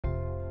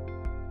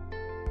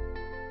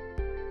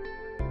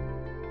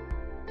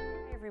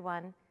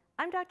everyone.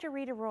 I'm Dr.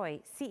 Rita Roy,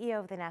 CEO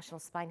of the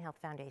National Spine Health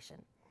Foundation.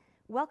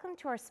 Welcome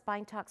to our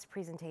Spine Talks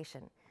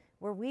presentation,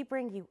 where we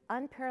bring you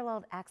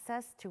unparalleled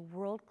access to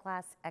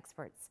world-class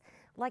experts,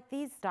 like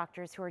these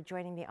doctors who are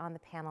joining me on the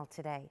panel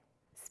today.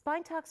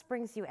 Spine Talks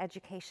brings you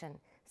education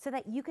so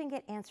that you can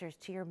get answers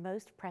to your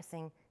most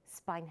pressing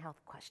spine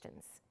health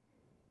questions.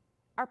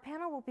 Our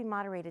panel will be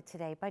moderated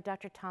today by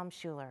Dr. Tom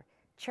Schuler,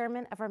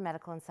 Chairman of our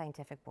Medical and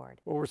Scientific Board.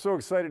 Well, we're so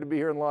excited to be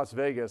here in Las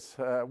Vegas.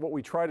 What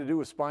we try to do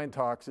with Spine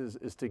Talks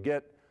is to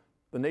get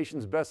the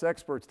nation's best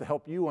experts to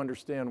help you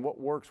understand what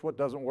works, what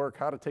doesn't work,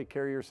 how to take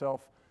care of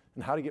yourself,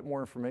 and how to get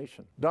more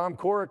information. Dom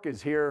Coric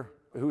is here,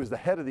 who is the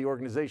head of the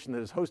organization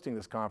that is hosting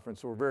this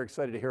conference, so we're very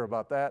excited to hear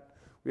about that.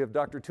 We have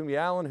Dr.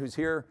 Tumialan, who's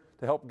here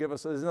to help give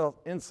us his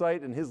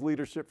insight and his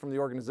leadership from the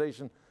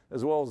organization,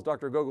 as well as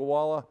Dr.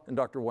 Ghogawala and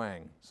Dr.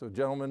 Wang. So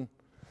gentlemen,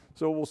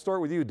 so we'll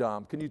start with you,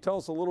 Dom. Can you tell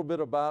us a little bit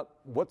about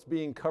what's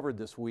being covered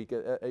this week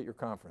at your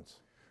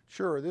conference?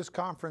 Sure. This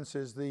conference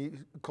is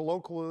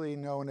colloquially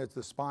known as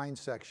the spine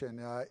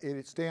section.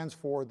 It stands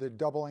for the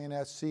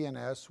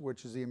AANS-CNS,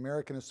 which is the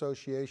American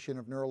Association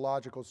of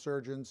Neurological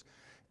Surgeons,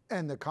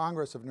 and the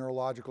Congress of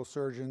Neurological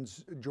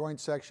Surgeons Joint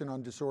Section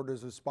on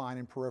Disorders of Spine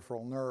and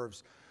Peripheral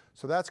Nerves.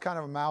 So that's kind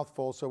of a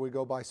mouthful, so we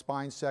go by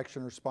spine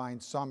section or spine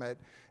summit.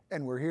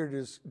 And we're here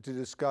to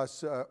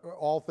discuss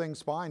all things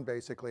spine,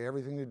 basically,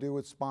 everything to do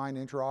with spine,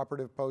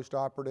 intraoperative,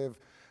 postoperative,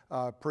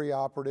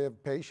 preoperative,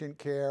 patient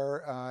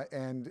care,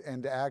 and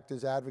to act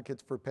as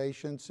advocates for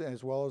patients,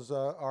 as well as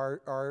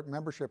our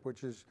membership,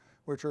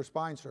 which are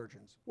spine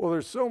surgeons. Well,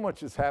 there's so much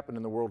that's happened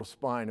in the world of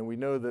spine, and we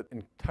know that the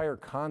entire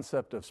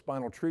concept of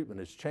spinal treatment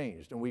has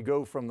changed. And we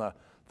go from the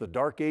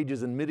dark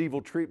ages and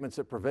medieval treatments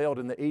that prevailed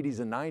in the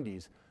 80s and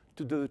 90s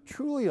to the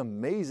truly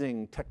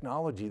amazing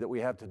technology that we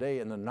have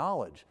today and the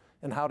knowledge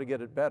and how to get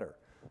it better.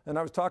 And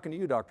I was talking to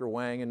you, Dr.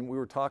 Wang, and we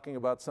were talking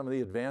about some of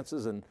the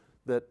advances and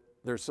that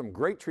there's some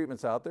great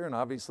treatments out there, and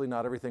obviously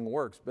not everything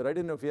works, but I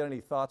didn't know if you had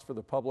any thoughts for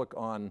the public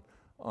on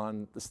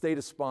the state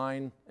of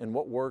spine and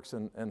what works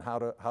and how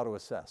to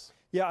assess.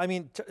 Yeah, I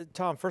mean,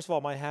 Tom, first of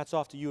all, my hat's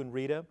off to you and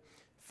Rita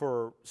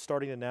for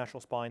starting the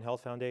National Spine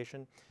Health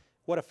Foundation.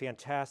 What a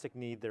fantastic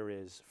need there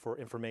is for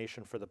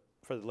information for the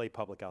lay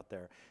public out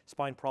there.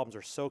 Spine problems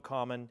are so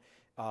common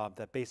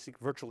that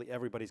virtually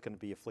everybody's going to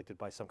be afflicted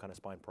by some kind of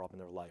spine problem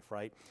in their life,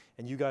 right?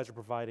 And you guys are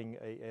providing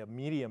a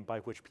medium by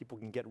which people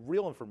can get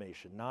real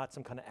information, not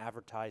some kind of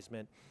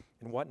advertisement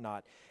and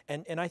whatnot.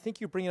 And I think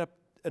you're bringing up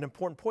an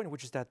important point,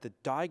 which is that the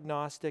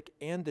diagnostic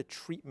and the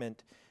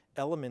treatment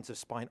elements of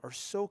spine are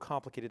so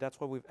complicated. That's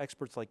why we have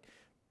experts like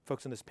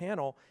folks on this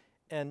panel.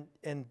 And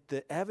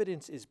the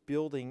evidence is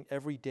building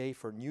every day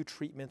for new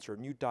treatments or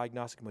new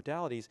diagnostic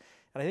modalities.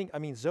 And I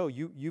mean, Zoe,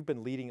 you've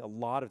been leading a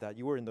lot of that.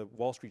 You were in the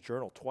Wall Street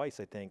Journal twice,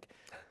 I think,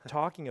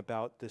 talking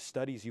about the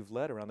studies you've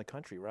led around the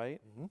country, right?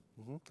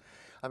 Mm-hmm, mm-hmm.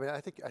 I mean,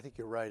 I think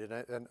you're right,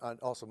 and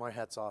also my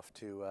hat's off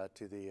to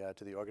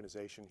the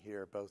organization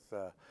here, both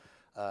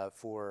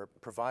for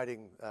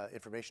providing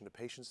information to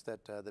patients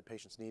that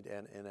patients need,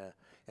 and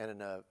in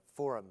a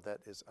forum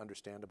that is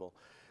understandable.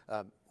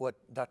 What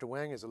Dr.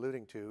 Wang is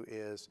alluding to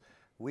is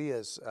we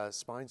as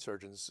spine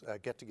surgeons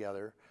get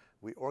together,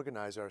 we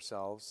organize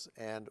ourselves,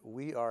 and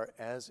we are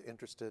as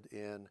interested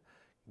in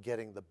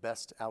getting the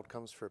best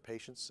outcomes for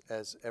patients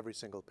as every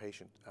single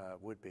patient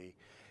would be.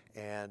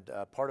 And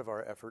part of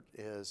our effort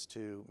is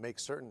to make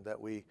certain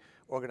that we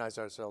organize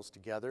ourselves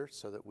together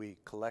so that we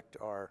collect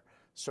our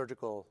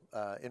surgical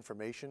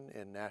information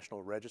in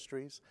national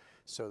registries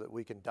so that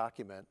we can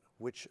document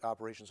which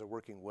operations are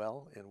working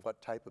well in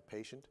what type of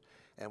patient,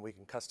 and we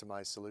can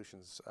customize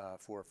solutions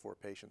for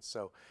patients.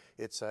 So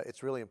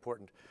it's really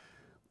important.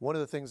 One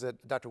of the things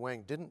that Dr.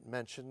 Wang didn't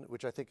mention,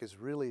 which I think is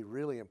really,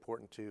 really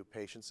important to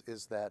patients,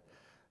 is that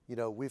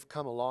we've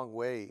come a long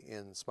way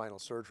in spinal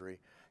surgery,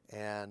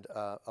 and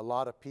a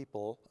lot of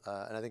people,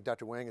 and I think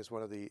Dr. Wang is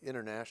one of the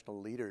international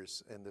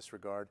leaders in this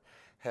regard,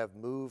 have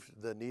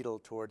moved the needle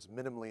towards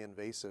minimally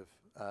invasive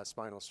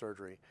spinal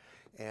surgery.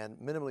 And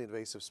minimally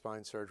invasive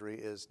spine surgery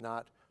is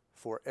not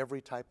for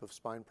every type of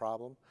spine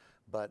problem,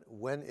 but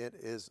when it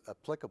is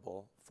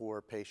applicable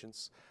for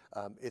patients,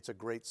 it's a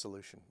great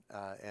solution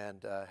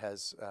and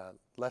has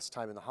less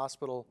time in the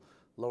hospital,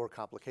 lower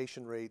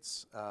complication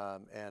rates,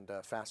 and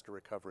faster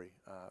recovery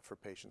for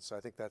patients. So I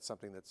think that's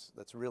something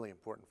that's really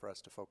important for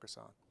us to focus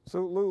on.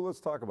 So Lou, let's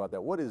talk about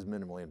that. What is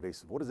minimally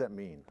invasive? What does that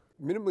mean?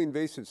 Minimally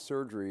invasive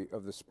surgery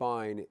of the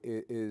spine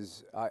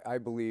is, I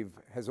believe,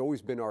 has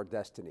always been our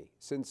destiny.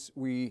 Since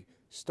we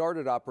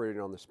started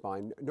operating on the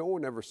spine, no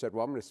one ever said,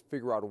 well, I'm going to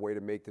figure out a way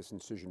to make this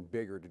incision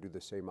bigger to do the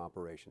same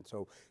operation.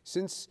 So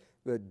since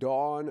the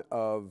dawn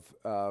of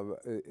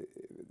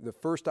the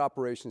first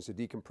operations to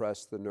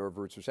decompress the nerve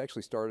roots, which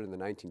actually started in the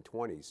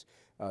 1920s,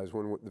 is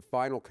when the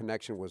final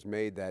connection was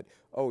made that,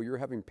 oh, you're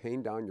having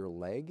pain down your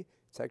leg.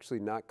 It's actually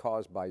not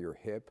caused by your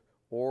hip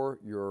or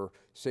your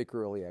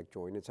sacroiliac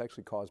joint. It's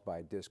actually caused by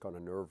a disc on a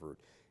nerve root.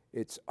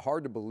 It's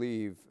hard to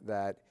believe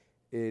that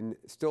in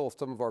still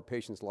some of our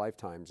patients'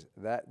 lifetimes,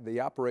 that the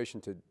operation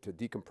to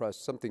decompress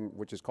something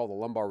which is called a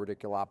lumbar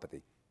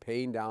radiculopathy,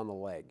 pain down the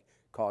leg,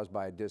 caused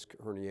by a disc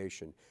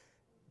herniation.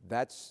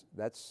 That's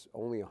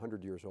only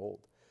 100 years old.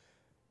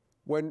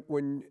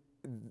 When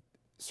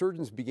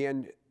surgeons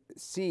began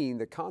seeing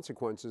the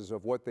consequences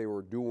of what they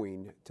were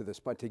doing to the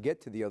spine to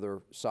get to the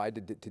other side,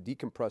 to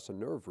decompress a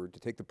nerve root, to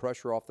take the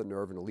pressure off the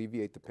nerve and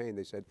alleviate the pain,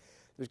 they said,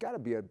 there's got to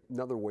be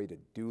another way to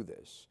do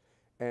this.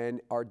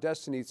 And our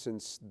destiny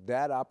since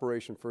that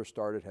operation first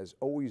started has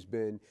always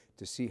been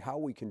to see how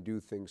we can do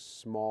things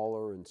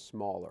smaller and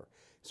smaller.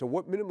 So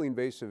what minimally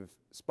invasive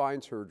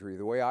spine surgery,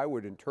 the way I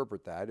would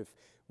interpret that,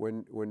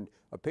 when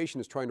a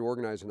patient is trying to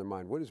organize in their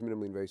mind, what is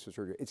minimally invasive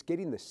surgery? It's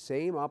getting the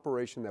same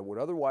operation that would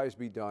otherwise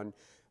be done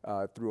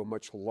through a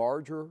much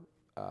larger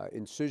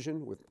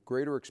incision with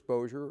greater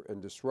exposure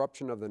and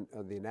disruption of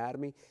the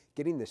anatomy,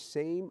 getting the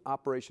same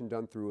operation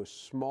done through a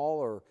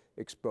smaller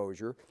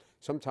exposure.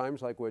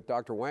 Sometimes, like what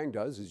Dr. Wang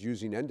does, is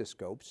using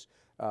endoscopes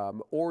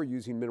or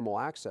using minimal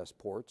access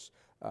ports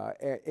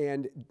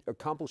and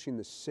accomplishing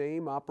the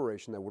same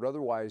operation that would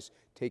otherwise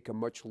take a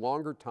much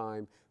longer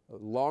time, a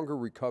longer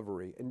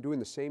recovery, and doing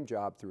the same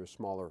job through a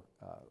smaller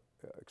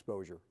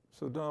exposure.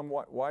 So Dom,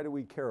 why do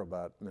we care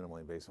about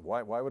minimally invasive?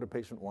 Why would a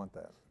patient want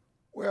that?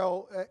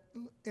 Well,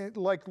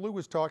 like Lou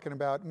was talking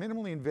about,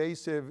 minimally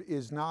invasive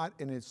is not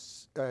in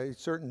a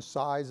certain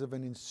size of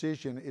an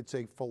incision, it's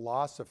a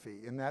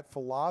philosophy. And that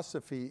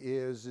philosophy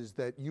is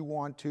that you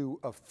want to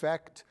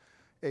affect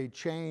a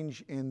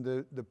change in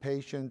the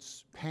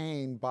patient's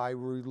pain by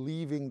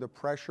relieving the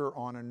pressure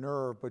on a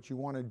nerve, but you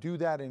want to do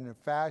that in a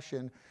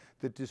fashion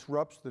that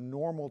disrupts the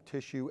normal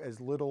tissue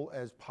as little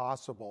as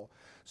possible.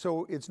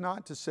 So it's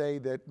not to say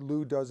that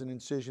Lou does an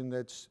incision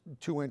that's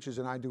 2 inches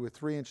and I do a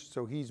 3 inch,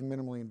 so he's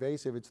minimally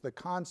invasive. It's the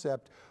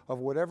concept of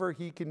whatever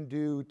he can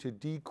do to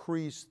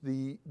decrease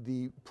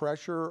the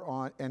pressure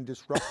on and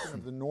disruption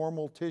of the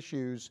normal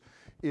tissues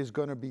is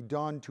going to be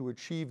done to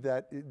achieve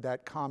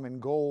that common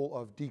goal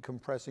of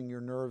decompressing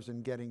your nerves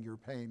and getting your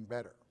pain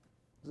better.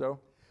 Zoe?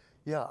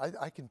 Yeah,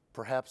 I can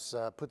perhaps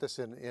put this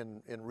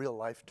in real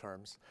life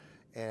terms.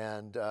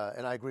 And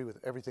I agree with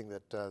everything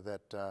that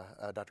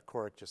Dr.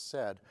 Coric just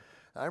said.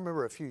 I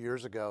remember a few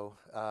years ago,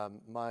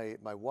 my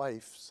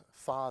wife's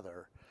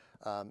father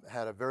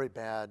had a very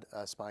bad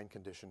spine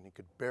condition. He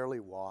could barely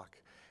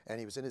walk, and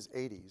he was in his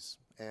 80s.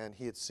 And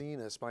he had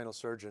seen a spinal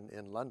surgeon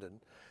in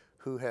London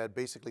who had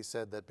basically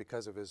said that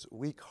because of his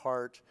weak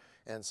heart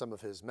and some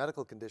of his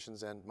medical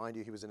conditions, and mind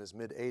you, he was in his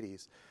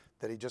mid-80s,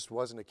 that he just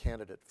wasn't a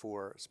candidate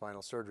for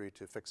spinal surgery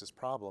to fix his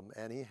problem.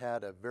 And he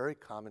had a very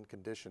common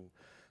condition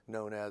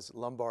known as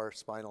lumbar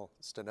spinal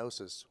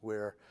stenosis,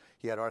 where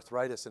he had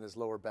arthritis in his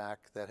lower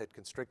back that had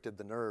constricted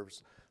the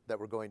nerves that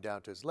were going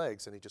down to his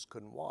legs, and he just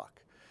couldn't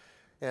walk.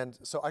 And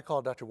so I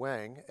called Dr.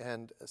 Wang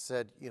and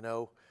said, you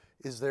know,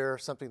 is there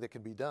something that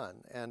can be done?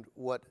 And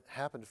what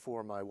happened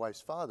for my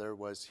wife's father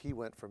was he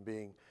went from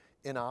being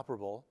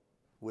inoperable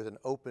with an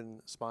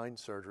open spine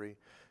surgery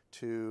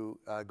to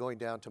going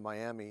down to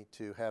Miami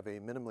to have a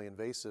minimally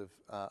invasive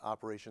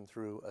operation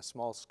through a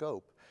small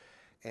scope.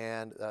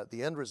 And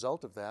the end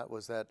result of that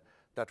was that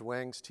Dr.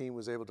 Wang's team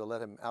was able to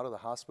let him out of the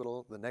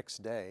hospital the next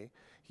day.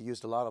 He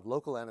used a lot of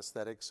local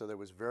anesthetics, so there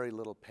was very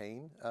little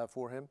pain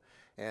for him.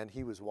 And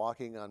he was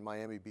walking on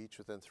Miami Beach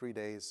within 3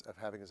 days of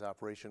having his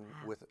operation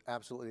with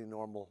absolutely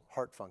normal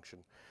heart function.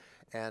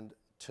 And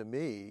to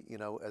me, you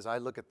know, as I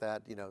look at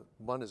that, you know,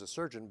 one as a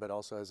surgeon, but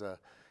also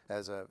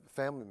as a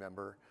family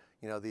member,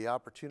 you know, the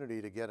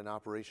opportunity to get an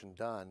operation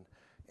done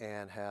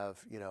and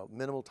have, you know,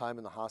 minimal time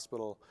in the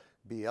hospital,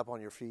 be up on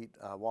your feet,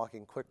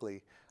 walking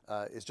quickly,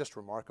 is just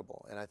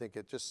remarkable. And I think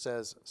it just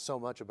says so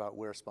much about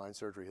where spine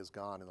surgery has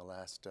gone in the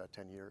last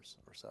 10 years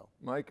or so.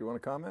 Mike, you want to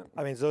comment?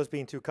 I mean, Zoe's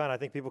being too kind. I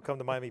think people come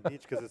to Miami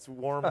Beach because it's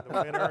warm in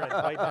the winter, and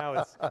right now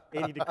it's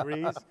 80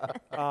 degrees.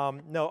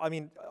 No, I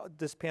mean,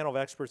 this panel of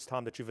experts,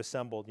 Tom, that you've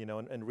assembled, you know,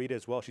 and Rita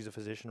as well, she's a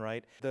physician,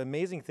 right? The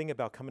amazing thing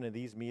about coming to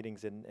these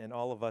meetings, and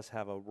all of us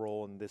have a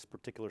role in this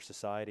particular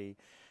society,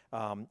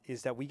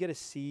 is that we get to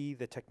see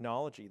the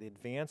technology, the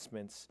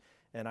advancements.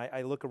 And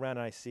I look around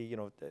and I see, you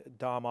know,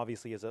 Dom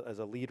obviously as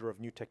a leader of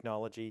new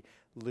technology,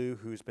 Lou,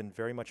 who's been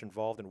very much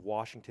involved in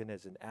Washington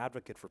as an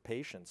advocate for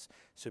patients,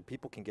 so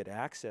people can get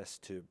access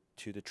to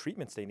the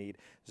treatments they need.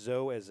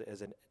 Zoe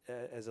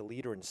as a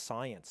leader in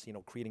science, you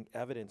know, creating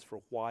evidence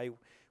for why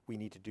we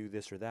need to do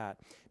this or that.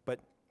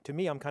 But to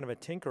me, I'm kind of a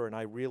tinker, and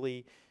I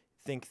really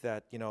think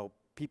that, you know,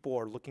 people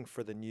are looking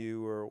for the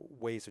newer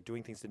ways of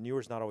doing things. The newer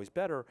is not always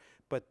better,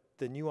 but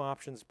the new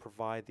options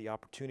provide the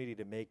opportunity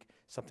to make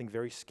something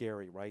very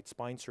scary, right?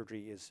 Spine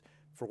surgery is,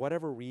 for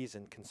whatever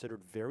reason,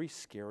 considered very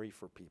scary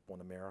for people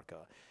in America.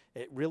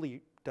 It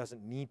really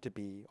doesn't need to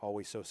be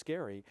always so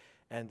scary.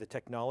 And the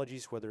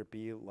technologies, whether it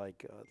be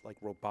like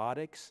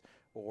robotics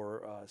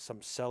or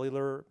some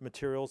cellular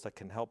materials that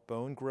can help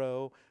bone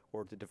grow,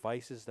 or the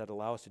devices that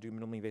allow us to do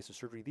minimally invasive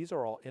surgery, these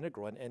are all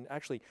integral. And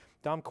actually,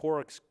 Dom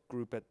Coric's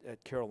group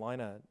at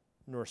Carolina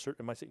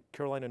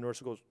Carolina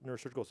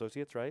Neurosurgical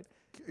Associates, right?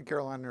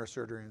 Carolina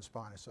Neurosurgery and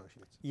Spine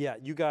Associates. Yeah,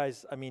 you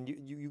guys, I mean,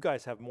 you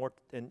guys have more,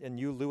 and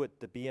you, Lou, at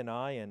the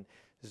BNI, and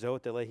Zoher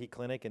at the Leahy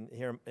Clinic and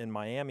here in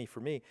Miami,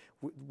 for me,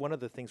 one of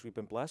the things we've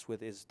been blessed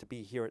with is to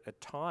be here at a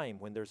time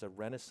when there's a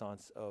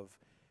renaissance of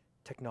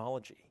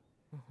technology.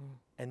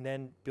 And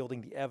then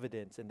building the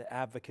evidence and the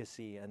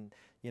advocacy and,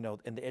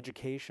 and the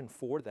education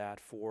for that,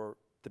 for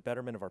the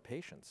betterment of our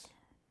patients.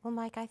 Well,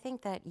 Mike, I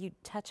think that you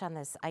touch on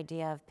this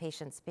idea of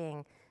patients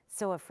being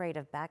so afraid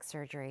of back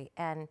surgery,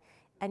 and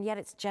yet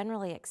it's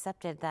generally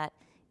accepted that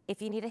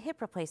if you need a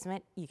hip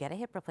replacement, you get a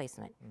hip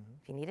replacement.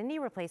 If you need a knee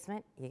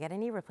replacement, you get a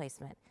knee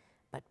replacement.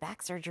 But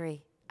back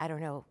surgery, I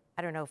don't know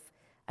if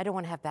I don't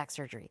want to have back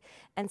surgery.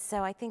 And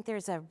so I think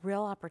there's a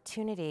real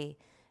opportunity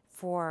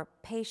for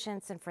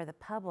patients and for the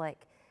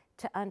public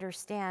to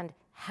understand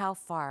how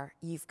far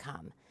you've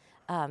come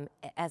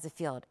as a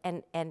field,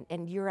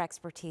 and your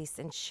expertise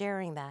in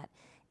sharing that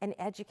and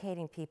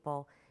educating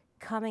people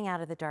coming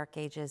out of the dark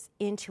ages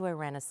into a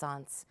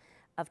renaissance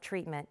of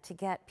treatment to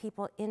get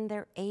people in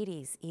their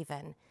 80s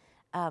even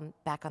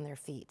back on their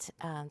feet.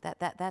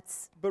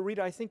 That's. But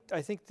Rita, I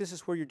think this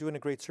is where you're doing a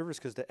great service,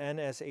 because the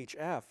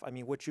NSHF, I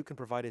mean, what you can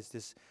provide is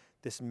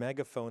this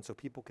megaphone so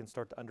people can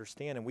start to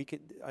understand, and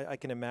I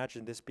can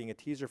imagine this being a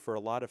teaser for a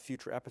lot of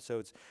future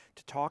episodes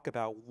to talk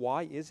about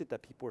why is it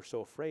that people are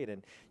so afraid.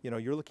 And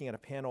you're looking at a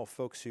panel of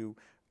folks who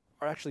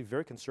are actually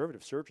very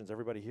conservative surgeons,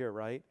 everybody here,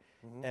 right?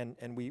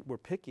 And we're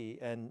picky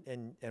and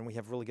we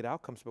have really good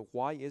outcomes, but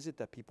why is it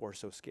that people are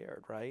so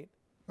scared, right?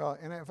 Well,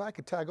 and if I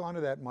could tag on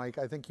to that, Mike,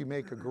 I think you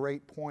make a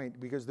great point,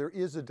 because there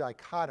is a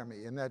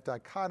dichotomy, and that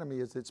dichotomy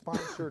is that spine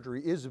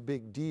surgery is a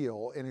big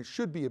deal, and it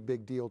should be a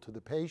big deal to the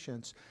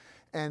patients.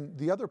 And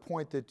the other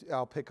point that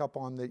I'll pick up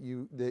on that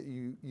you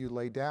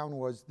laid down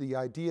was the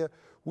idea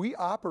we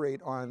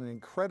operate on an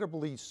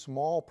incredibly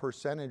small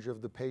percentage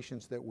of the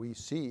patients that we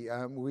see.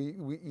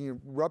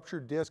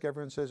 Ruptured disc,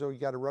 everyone says, oh, you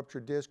got a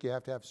ruptured disc, you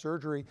have to have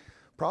surgery.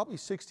 Probably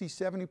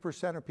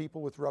 60–70% of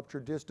people with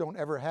ruptured disc don't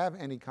ever have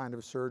any kind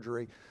of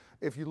surgery.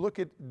 If you look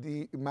at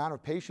the amount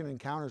of patient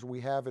encounters we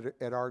have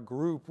at our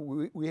group,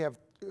 we have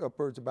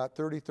upwards about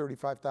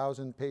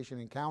 35,000 patient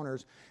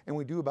encounters, and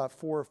we do about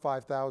 4,000 or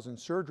 5,000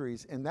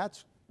 surgeries, and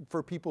that's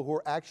for people who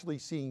are actually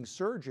seeing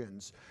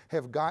surgeons,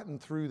 have gotten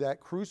through that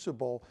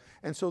crucible.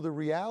 And so the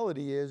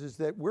reality is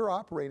that we're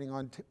operating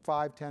on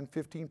 5, 10,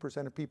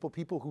 15% of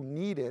people who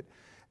need it.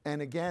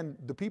 And again,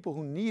 the people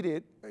who need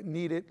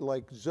it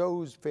like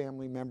Zoe's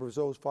family member,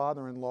 Zoe's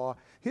father-in-law,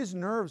 his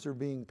nerves are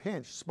being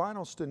pinched.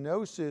 Spinal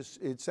stenosis,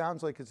 it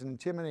sounds like it's an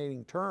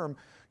intimidating term.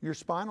 Your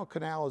spinal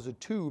canal is a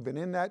tube, and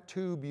in that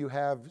tube you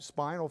have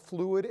spinal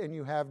fluid and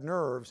you have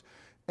nerves.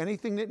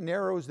 Anything that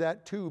narrows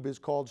that tube is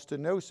called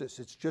stenosis.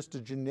 It's just a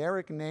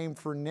generic name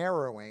for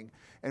narrowing.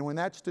 And when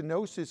that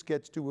stenosis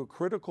gets to a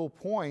critical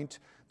point,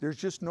 there's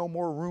just no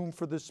more room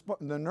for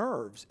the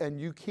nerves. And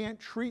you can't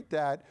treat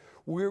that.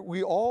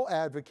 We all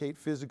advocate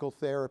physical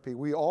therapy.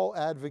 We all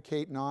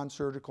advocate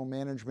non-surgical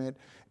management.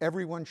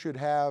 Everyone should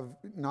have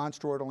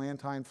non-steroidal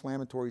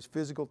anti-inflammatories,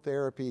 physical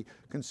therapy,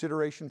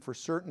 consideration for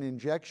certain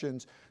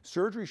injections.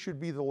 Surgery should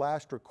be the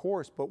last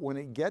recourse, but when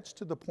it gets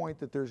to the point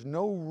that there's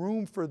no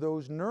room for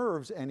those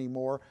nerves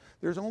anymore,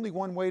 there's only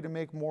one way to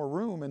make more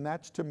room, and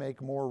that's to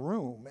make more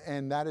room,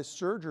 and that is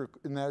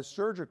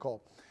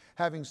surgical.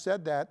 Having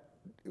said that,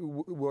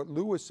 what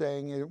Lou was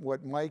saying, and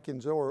what Mike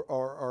and Zoe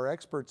are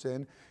experts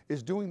in,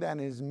 is doing that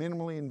in as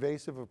minimally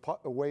invasive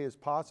a way as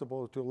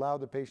possible to allow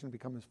the patient to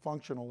become as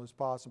functional as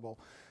possible.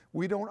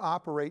 We don't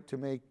operate to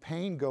make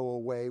pain go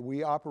away.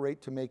 We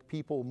operate to make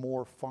people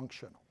more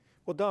functional.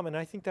 Well, Dom, and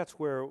I think that's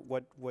where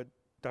what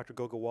Dr.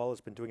 Ghogawala has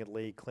been doing at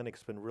Leahy Clinic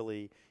has been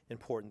really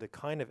important. The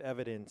kind of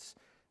evidence,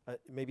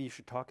 maybe you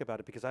should talk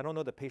about it, because I don't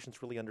know that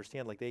patients really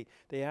understand. Like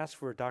they ask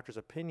for a doctor's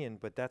opinion,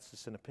 but that's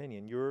just an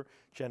opinion. You're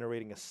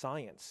generating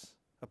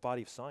a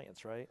body of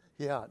science, right?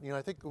 Yeah,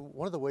 I think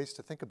one of the ways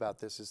to think about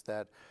this is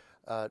that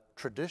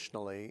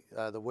traditionally,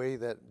 the way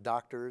that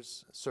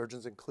doctors,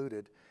 surgeons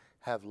included,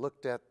 have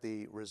looked at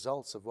the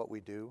results of what we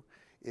do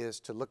is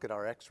to look at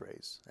our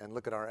x-rays and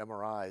look at our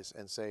MRIs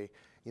and say,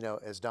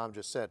 as Dom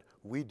just said,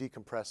 we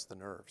decompress the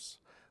nerves.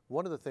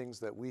 One of the things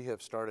that we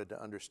have started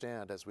to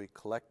understand as we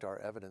collect our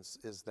evidence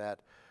is that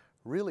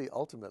really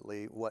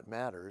ultimately what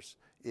matters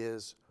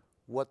is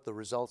what the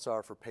results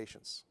are for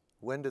patients.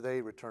 When do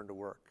they return to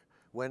work?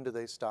 When do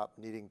they stop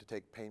needing to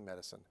take pain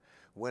medicine?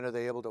 When are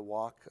they able to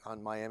walk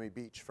on Miami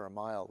Beach for a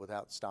mile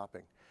without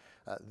stopping?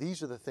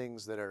 These are the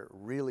things that are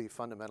really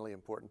fundamentally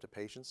important to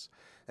patients.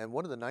 And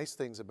one of the nice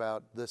things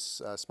about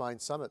this Spine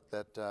Summit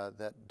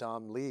that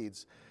Dom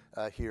leads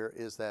here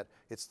is that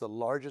it's the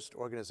largest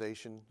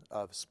organization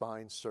of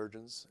spine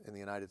surgeons in the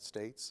United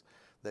States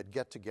that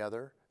get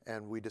together,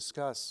 and we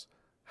discuss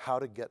how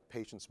to get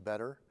patients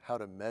better, how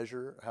to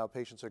measure how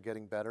patients are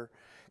getting better,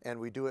 and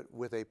we do it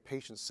with a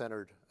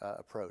patient-centered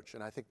approach.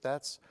 And I think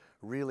that's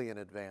really an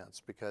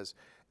advance, because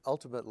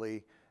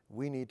ultimately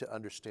we need to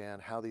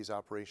understand how these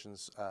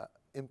operations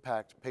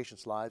impact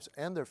patients' lives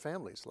and their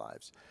families'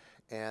 lives.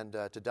 and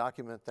to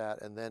document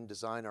that and then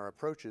design our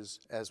approaches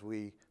as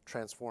we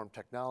transform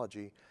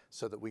technology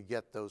so that we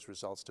get those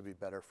results to be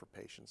better for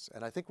patients.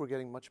 And I think we're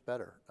getting much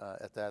better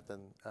at that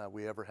than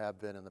we ever have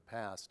been in the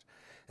past.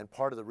 And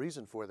part of the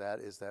reason for that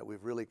is that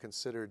we've really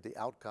considered the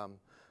outcome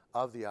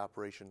of the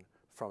operation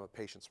from a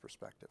patient's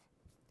perspective.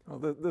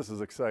 Well, this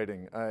is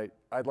exciting.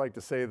 I'd like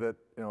to say that,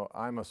 you know,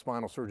 I'm a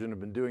spinal surgeon, I've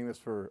been doing this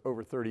for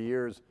over 30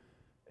 years,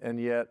 and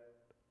yet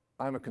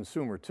I'm a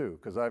consumer too,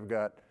 because I've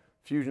got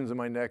fusions in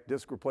my neck,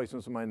 disc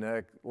replacements in my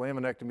neck,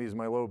 laminectomies in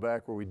my low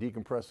back where we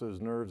decompress those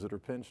nerves that are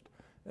pinched.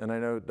 And I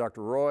know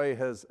Dr. Roy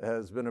has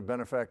been a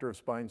benefactor of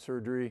spine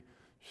surgery.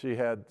 She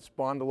had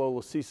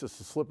spondylolisthesis,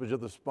 the slippage of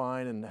the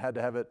spine, and had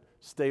to have it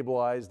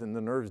stabilized and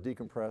the nerves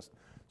decompressed.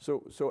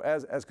 So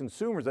as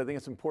consumers, I think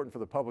it's important for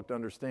the public to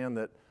understand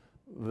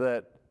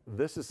that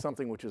this is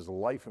something which is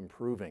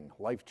life-improving,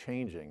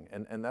 life-changing,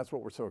 and that's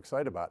what we're so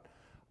excited about.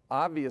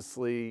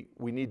 Obviously,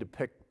 we need to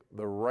pick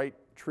the right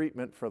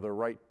treatment for the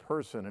right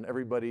person, and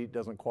everybody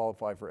doesn't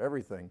qualify for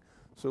everything.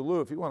 So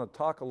Lou, if you want to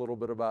talk a little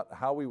bit about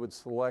how we would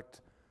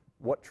select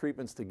what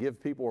treatments to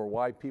give people or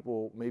why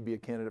people may be a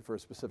candidate for a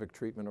specific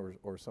treatment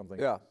or something.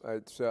 Yeah,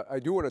 I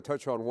do want to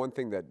touch on one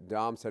thing that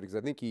Dom said, because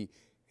I think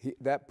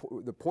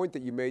the point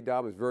that you made,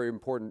 Dom, is very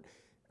important.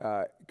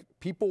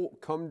 People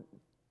come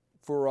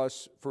for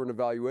us for an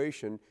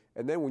evaluation,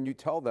 and then when you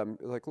tell them,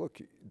 like,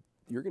 look,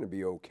 you're going to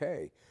be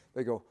okay,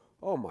 they go,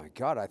 oh my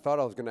God, I thought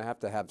I was going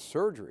to have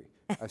surgery.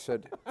 I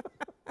said,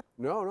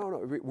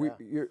 no.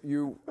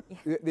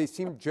 They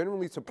seem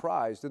genuinely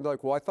surprised, and they're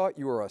like, well, I thought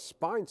you were a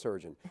spine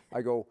surgeon.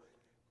 I go,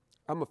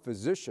 I'm a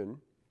physician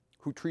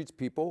who treats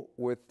people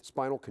with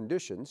spinal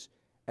conditions.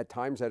 At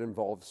times that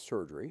involves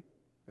surgery,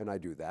 and I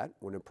do that.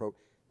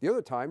 The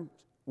other time,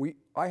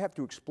 I have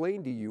to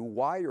explain to you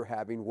why you're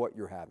having what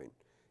you're having.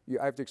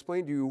 I have to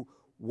explain to you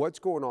what's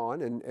going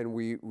on, and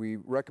we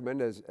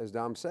recommend, as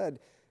Dom said,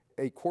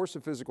 a course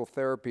of physical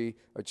therapy,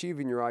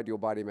 achieving your ideal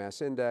body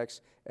mass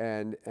index,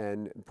 and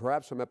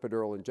perhaps some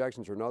epidural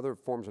injections or other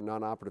forms of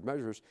non-operative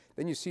measures.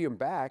 Then you see them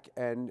back,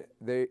 and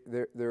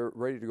they're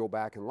ready to go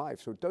back in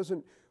life. So it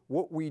doesn't,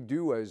 what we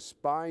do as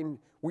spine,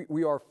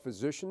 we are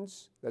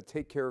physicians that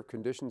take care of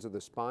conditions of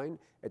the spine.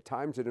 At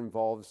times it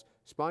involves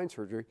spine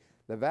surgery.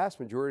 The vast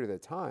majority of the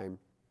time,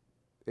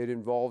 it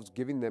involves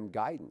giving them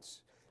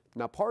guidance.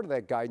 Now, part of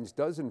that guidance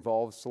does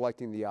involve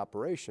selecting the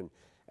operation.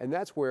 And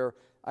that's where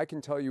I can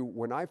tell you,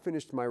 when I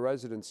finished my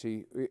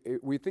residency,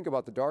 we think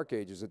about the dark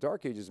ages. The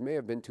dark ages may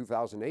have been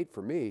 2008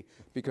 for me,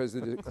 because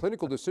the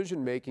clinical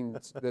decision-making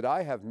that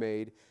I have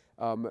made,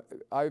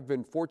 I've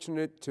been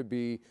fortunate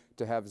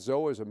to have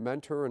Zohe as a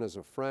mentor and as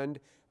a friend,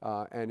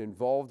 and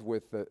involved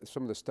with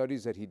some of the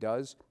studies that he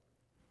does.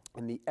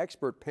 And the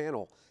expert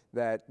panel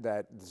that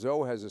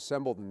Zohe has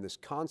assembled in this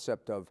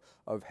concept of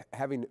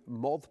having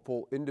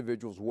multiple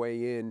individuals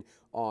weigh in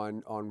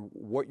on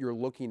what you're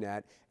looking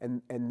at,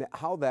 and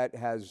how that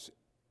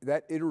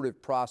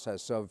iterative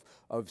process of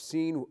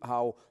seeing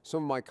how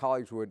some of my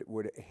colleagues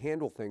would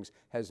handle things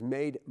has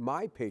made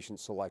my patient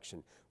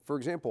selection. For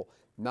example,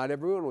 not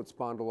everyone with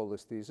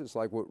spondylolisthesis,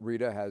 like what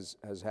Rita has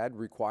had,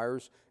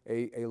 requires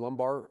a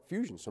lumbar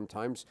fusion.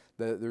 Sometimes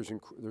there's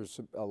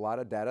a lot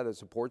of data that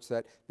supports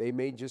that they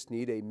may just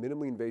need a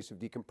minimally invasive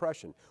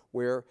decompression,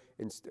 where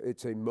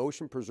it's a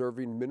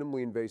motion-preserving,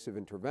 minimally invasive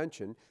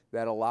intervention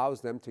that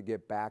allows them to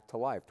get back to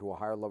life, to a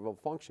higher level of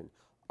function.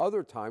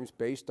 Other times,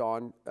 based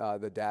on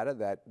the data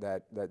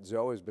that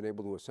Zohe has been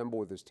able to assemble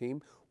with his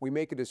team, we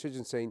make a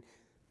decision saying,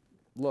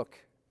 look,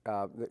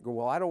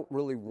 well, I don't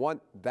really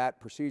want that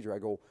procedure. I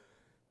go,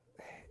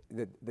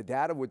 the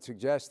data would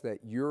suggest that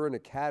you're in a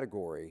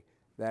category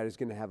that is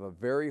going to have a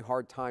very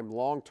hard time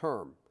long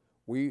term.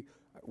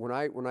 When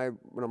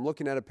I'm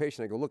looking at a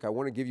patient, I go, look, I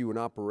want to give you an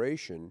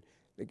operation,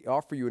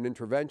 offer you an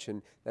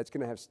intervention that's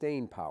going to have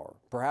staying power,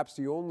 perhaps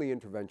the only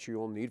intervention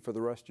you'll need for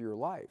the rest of your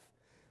life.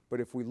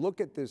 But if we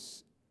look at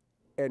this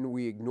and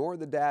we ignore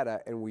the data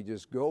and we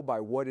just go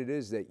by what it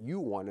is that you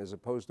want, as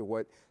opposed to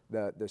what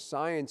the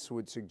science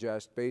would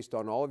suggest based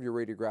on all of your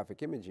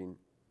radiographic imaging,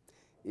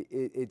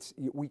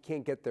 we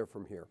can't get there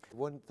from here.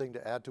 One thing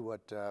to add to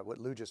what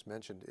Lou just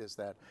mentioned is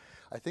that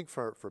I think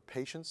for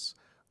patients,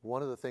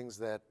 one of the things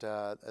that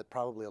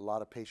probably a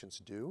lot of patients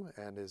do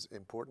and is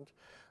important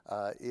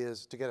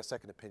is to get a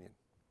second opinion.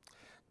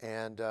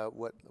 And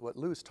what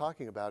Lou's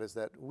talking about is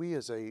that we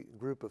as a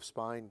group of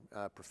spine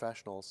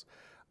professionals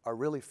are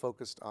really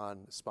focused on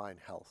spine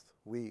health.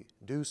 We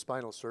do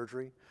spinal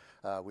surgery,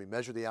 we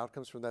measure the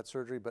outcomes from that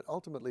surgery, but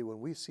ultimately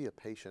when we see a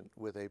patient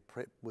with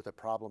a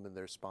problem in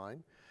their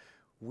spine,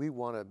 we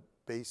want to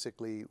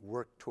basically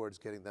work towards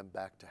getting them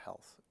back to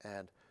health.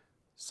 And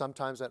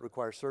sometimes that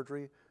requires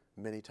surgery,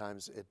 many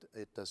times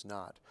it does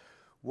not.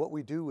 What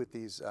we do with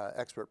these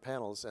expert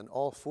panels, and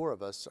all four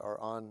of us are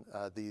on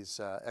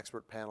these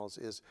expert panels,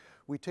 is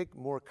we take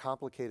more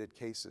complicated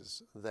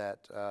cases that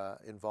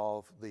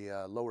involve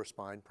the lower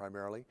spine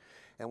primarily,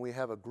 and we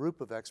have a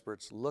group of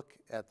experts look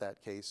at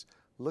that case,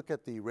 look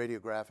at the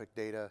radiographic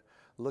data,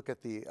 look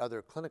at the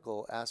other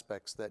clinical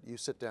aspects that you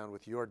sit down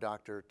with your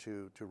doctor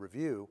to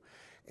review,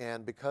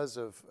 And because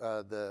of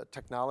the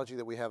technology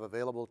that we have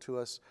available to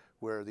us,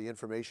 where the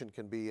information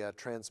can be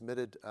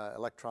transmitted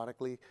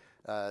electronically,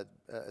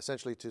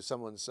 essentially to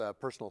someone's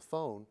personal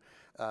phone,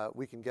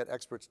 we can get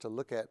experts to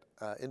look at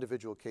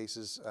individual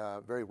cases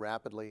very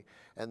rapidly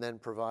and then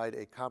provide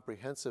a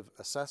comprehensive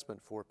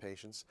assessment for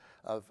patients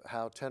of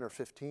how 10 or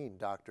 15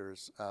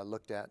 doctors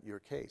looked at your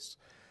case.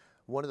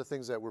 One of the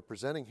things that we're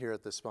presenting here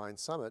at the Spine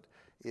Summit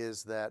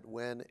is that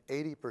when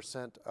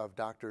 80% of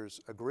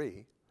doctors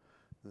agree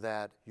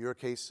that your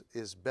case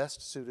is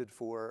best suited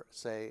for,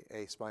 say,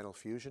 a spinal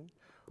fusion,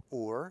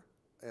 or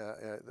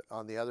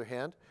on the other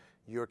hand,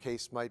 your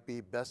case might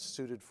be best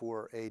suited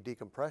for a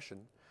decompression,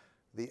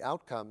 the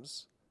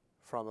outcomes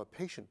from a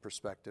patient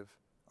perspective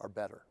are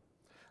better,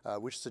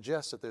 which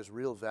suggests that there's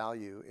real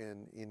value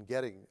in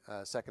getting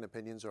second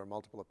opinions or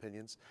multiple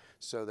opinions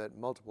so that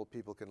multiple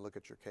people can look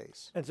at your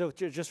case. And so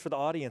just for the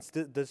audience,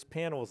 this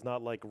panel is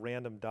not like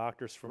random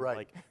doctors from Right.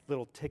 like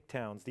little tick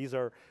towns. These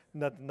are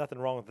nothing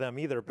wrong with them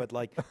either, but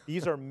like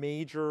these are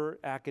major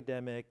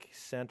academic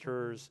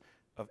centers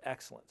of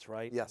excellence,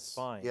 right? Yes,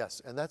 Fine.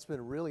 yes, and that's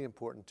been really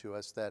important to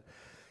us that,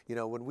 you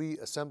know, when we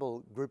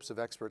assemble groups of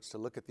experts to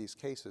look at these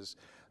cases,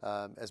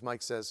 as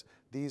Mike says,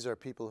 these are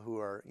people who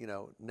are, you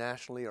know,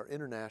 nationally or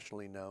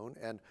internationally known.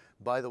 And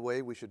by the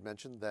way, we should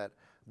mention that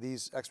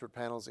these expert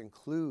panels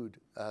include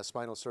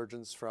spinal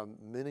surgeons from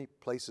many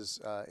places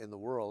in the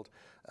world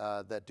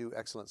that do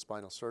excellent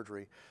spinal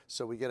surgery.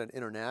 So we get an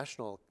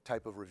international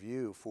type of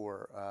review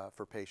for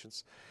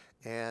patients.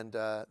 And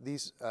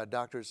these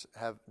doctors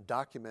have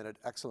documented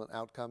excellent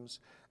outcomes,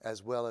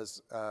 as well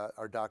as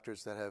are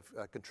doctors that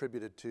have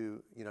contributed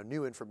to, you know,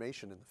 new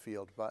information in the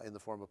field in the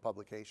form of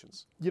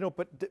publications. You know,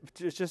 but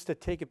just to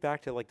take it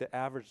back to like the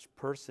average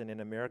person in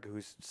America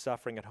who's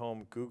suffering at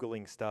home,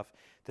 Googling stuff,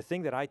 the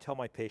thing that I tell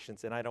my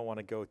patients, and I don't want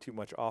to go too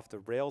much off the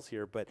rails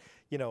here, but,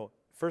 you know,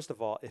 first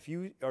of all, if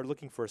you are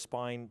looking for a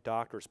spine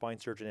doctor, spine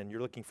surgeon, and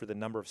you're looking for the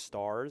number of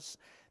stars,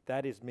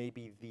 that is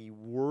maybe the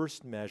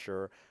worst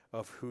measure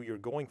of who you're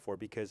going for,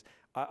 because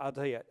I'll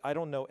tell you, I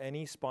don't know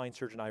any spine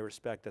surgeon I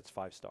respect that's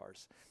 5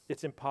 stars.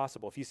 It's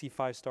impossible. If you see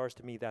 5 stars,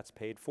 to me, that's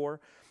paid for.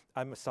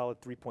 I'm a solid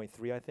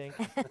 3.3, I think.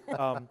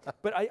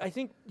 But I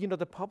think, you know,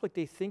 the public,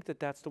 they think that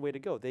that's the way to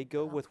go. They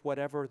go with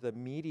whatever the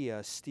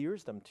media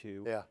steers them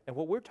to. Yeah. And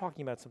what we're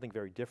talking about is something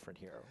very different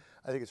here.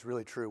 I think it's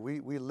really true.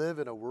 We live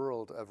in a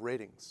world of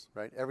ratings,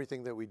 right?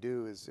 Everything that we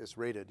do is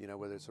rated, you know,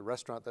 whether it's a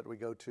restaurant that we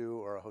go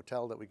to or a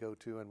hotel that we go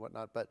to and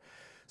whatnot. But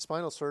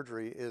spinal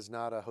surgery is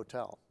not a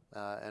hotel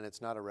and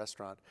it's not a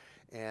restaurant.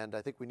 And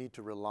I think we need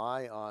to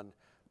rely on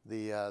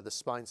the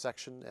spine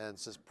section and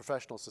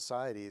professional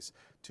societies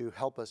to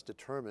help us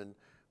determine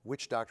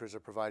which doctors are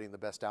providing the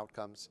best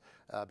outcomes,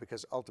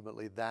 because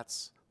ultimately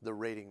that's the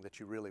rating that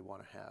you really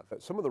want to have.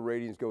 Some of the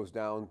ratings goes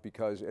down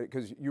because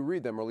you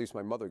read them, or at least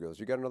my mother goes,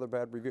 "You got another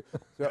bad review?"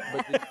 So,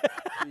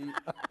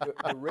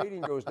 but the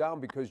rating goes down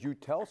because you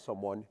tell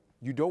someone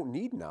you don't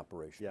need an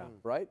operation, Yeah.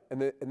 right?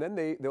 And then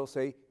they'll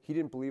say, "He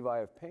didn't believe I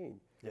have pain."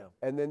 Yeah.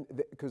 And then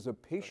because a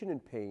patient in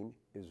pain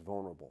is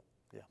vulnerable,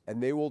 Yeah.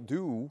 and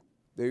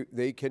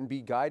they can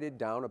be guided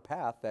down a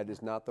path that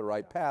is not the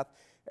right path.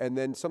 And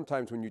then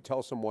sometimes when you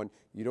tell someone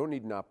you don't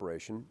need an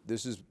operation,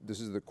 this is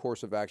the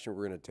course of action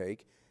we're going to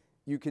take,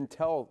 you can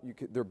tell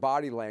their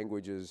body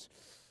language is,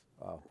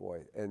 oh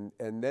boy, and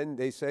then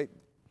they say,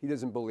 he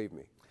doesn't believe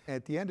me.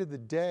 At the end of the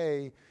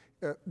day,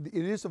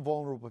 it is a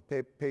vulnerable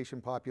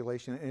patient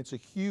population, and it's a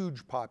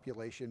huge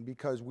population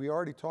because we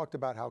already talked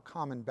about how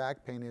common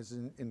back pain is.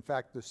 In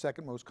fact, the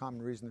second most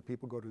common reason that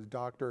people go to the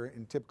doctor,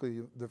 and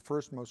typically the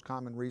first most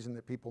common reason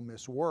that people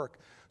miss work.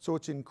 So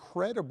it's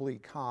incredibly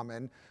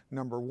common,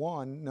 number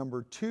one.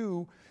 Number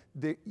two,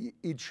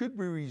 it should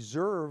be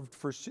reserved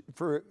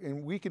for,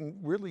 and we can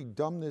really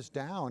dumb this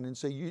down and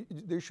say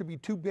there should be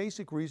 2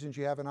 basic reasons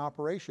you have an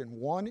operation.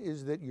 One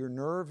is that your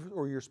nerve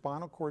or your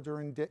spinal cord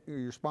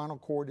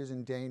is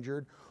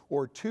endangered,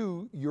 or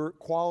 2, your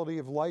quality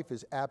of life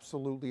is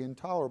absolutely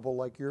intolerable,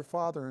 like your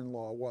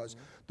father-in-law was.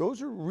 Mm-hmm.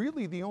 Those are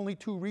really the only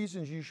 2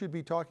 reasons you should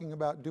be talking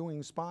about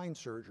doing spine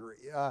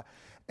surgery.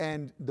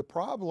 And the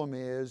problem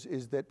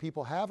is that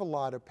people have a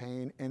lot of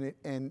pain, and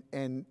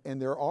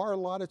there are a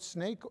lot of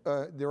snake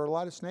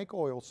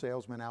oil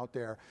salesmen out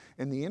there,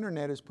 and the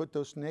internet has put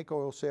those snake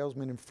oil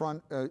salesmen in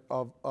front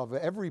of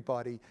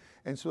everybody.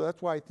 And so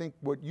that's why I think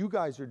what you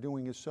guys are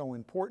doing is so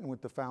important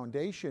with the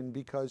foundation,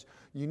 because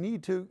you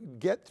need to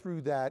get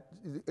through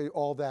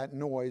all that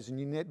noise, and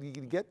you need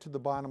to get to the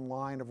bottom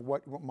line of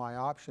what my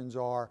options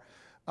are.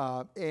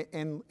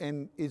 And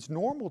it's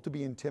normal to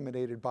be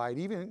intimidated by it.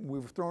 Even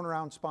we've thrown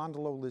around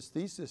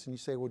spondylolisthesis, and you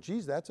say, well,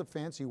 geez, that's a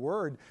fancy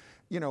word.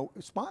 You know,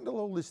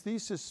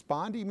 spondylolisthesis,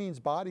 spondy means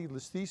body,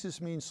 listhesis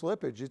means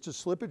slippage. It's a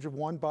slippage of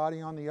one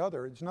body on the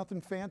other. It's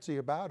nothing fancy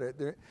about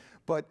it.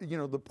 But, you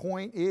know, the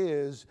point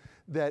is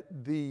that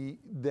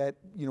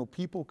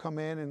people come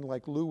in, and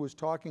like Lou was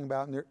talking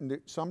about, and they're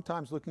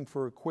sometimes looking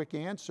for a quick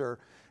answer.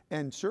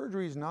 And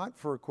surgery is not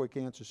for a quick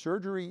answer.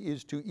 Surgery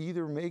is to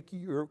either make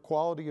your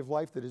quality of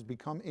life that has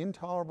become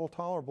intolerable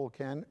tolerable,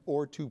 Ken,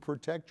 or to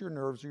protect your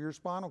nerves or your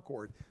spinal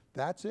cord.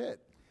 That's it.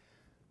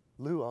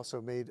 Lou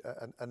also made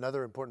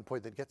another important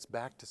point that gets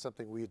back to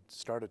something we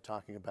started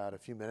talking about a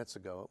few minutes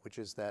ago, which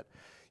is that,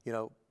 you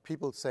know,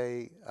 people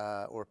say,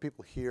 or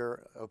people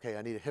hear, okay,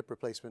 I need a hip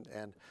replacement,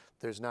 and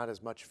there's not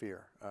as much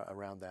fear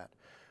around that.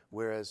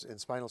 Whereas in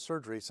spinal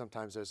surgery,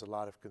 sometimes there's a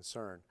lot of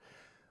concern.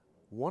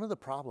 One of the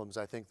problems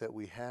I think that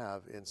we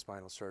have in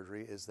spinal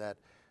surgery is that,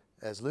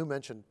 as Lou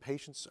mentioned,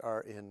 patients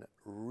are in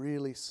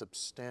really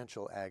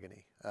substantial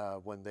agony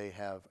when they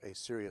have a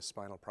serious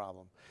spinal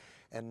problem.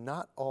 And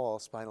not all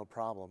spinal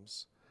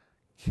problems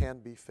can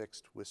be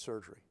fixed with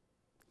surgery.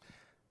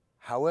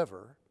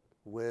 However,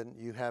 when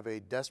you have a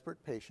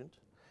desperate patient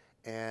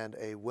and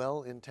a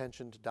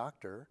well-intentioned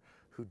doctor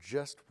who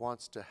just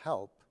wants to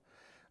help,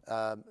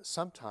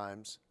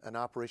 sometimes an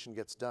operation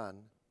gets done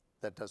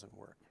that doesn't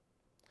work.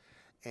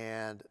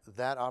 And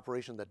that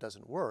operation that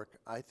doesn't work,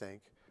 I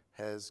think,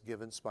 has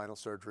given spinal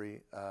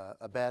surgery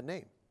a bad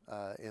name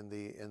in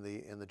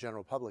the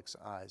general public's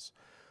eyes.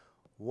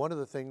 One of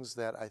the things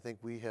that I think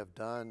we have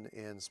done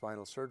in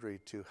spinal surgery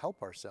to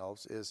help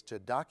ourselves is to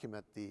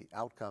document the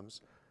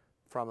outcomes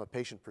from a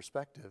patient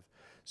perspective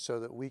so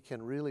that we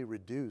can really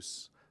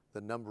reduce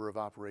the number of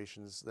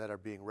operations that are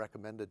being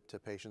recommended to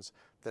patients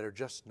that are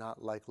just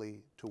not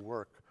likely to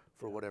work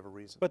for whatever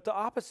reason. But the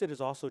opposite is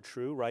also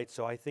true, right?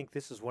 So I think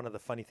this is one of the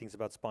funny things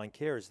about spine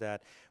care is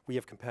that we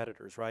have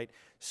competitors, right?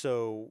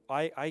 So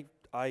I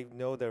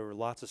know there are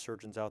lots of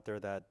surgeons out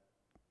there that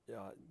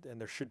and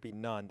there should be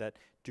none, that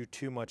do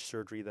too much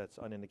surgery that's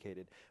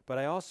unindicated. But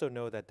I also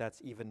know that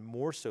that's even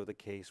more so the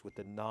case with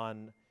the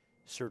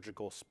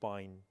non-surgical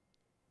spine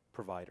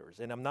providers.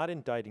 And I'm not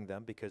indicting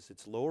them because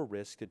it's lower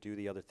risk to do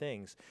the other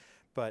things.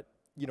 But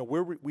you know,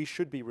 we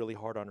should be really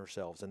hard on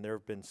ourselves. And there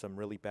have been some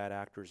really bad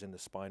actors in the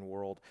spine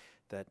world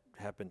that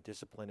have been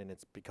disciplined, and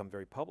it's become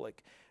very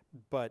public.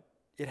 But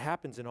it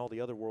happens in all the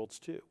other worlds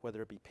too,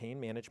 whether it be pain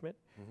management,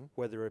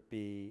 whether it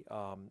be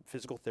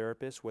physical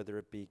therapists, whether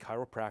it be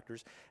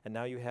chiropractors, and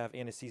now you have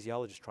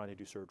anesthesiologists trying to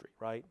do surgery,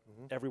 right?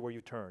 Everywhere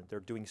you turn, they're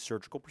doing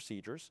surgical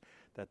procedures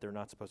that they're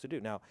not supposed to do.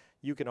 Now,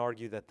 you can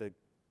argue that the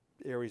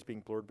areas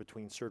being blurred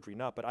between surgery and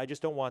not, but I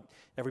just don't want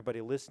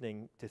everybody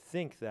listening to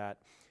think that,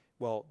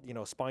 well, you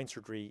know, spine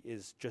surgery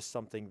is just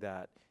something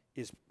that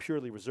is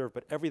purely reserved,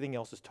 but everything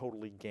else is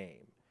totally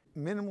game.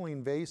 Minimally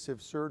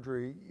invasive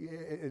surgery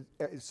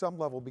at some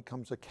level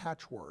becomes a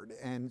catchword.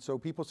 And so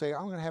people say,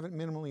 I'm going to have it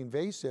minimally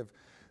invasive.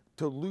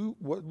 To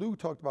what Lou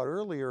talked about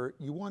earlier,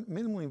 you want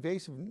minimally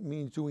invasive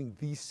means doing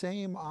the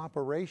same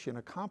operation,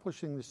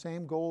 accomplishing the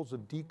same goals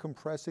of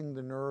decompressing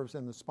the nerves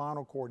and the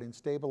spinal cord and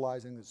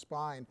stabilizing the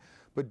spine,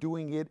 but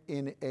doing it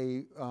in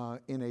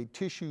a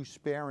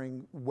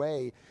tissue-sparing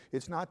way.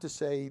 It's not to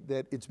say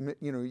that it's,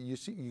 you know, you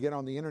get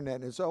on the internet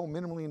and it's, oh,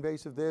 minimally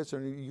invasive this,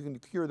 or you can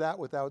cure that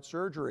without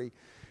surgery.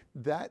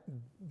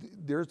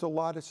 There's a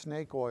lot of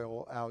snake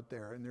oil out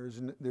there,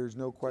 and there's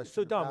no question.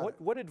 So Dom,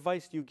 what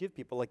advice do you give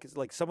people?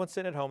 Like someone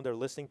sitting at home, they're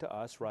listening to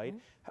us, right?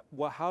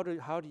 How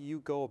do you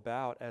go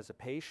about as a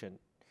patient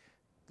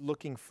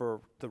looking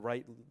for the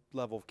right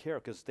level of care?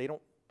 Because they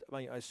don't. I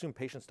mean, I assume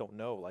patients don't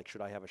know. Like,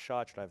 should I have a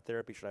shot? Should I have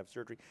therapy? Should I have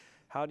surgery?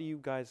 How do you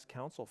guys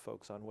counsel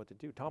folks on what to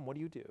do? Tom, what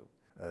do you do?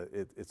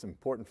 It's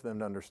important for them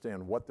to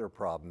understand what their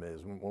problem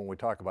is. When we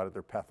talk about it,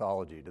 their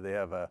pathology. Do they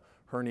have a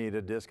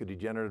herniated disc, a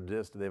degenerative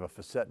disc? Do they have a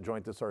facet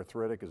joint that's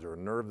arthritic? Is there a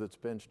nerve that's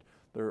pinched?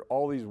 There are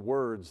all these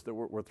words that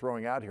we're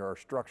throwing out here are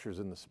structures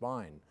in the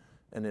spine.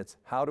 And it's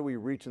how do we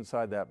reach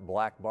inside that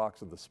black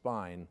box of the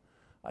spine,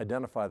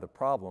 identify the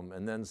problem,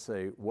 and then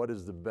say, what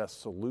is the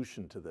best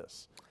solution to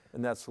this?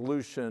 And that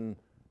solution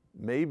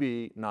may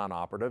be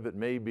non-operative. It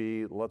may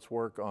be, let's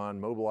work on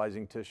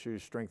mobilizing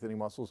tissues, strengthening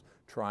muscles,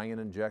 trying an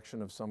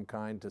injection of some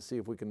kind to see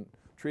if we can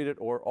treat it,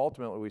 or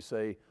ultimately we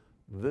say,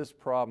 this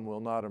problem will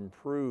not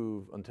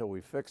improve until we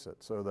fix it.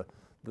 So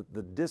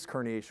the disc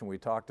herniation we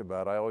talked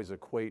about, I always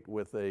equate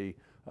with a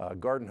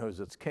garden hose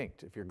that's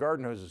kinked. If your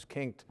garden hose is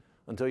kinked,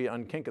 until you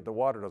unkink it, the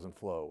water doesn't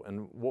flow.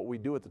 And what we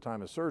do at the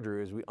time of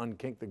surgery is we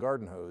unkink the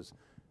garden hose,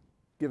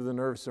 give the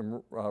nerve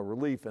some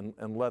relief,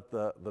 and let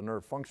the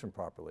nerve function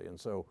properly. And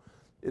so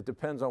it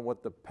depends on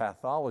what the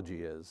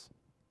pathology is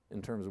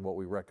in terms of what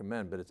we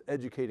recommend, but it's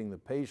educating the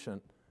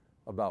patient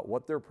about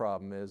what their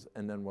problem is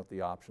and then what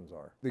the options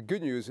are. The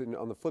good news, and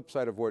on the flip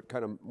side of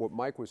what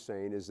Mike was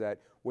saying, is that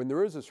when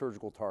there is a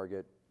surgical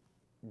target,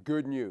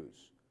 good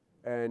news.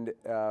 And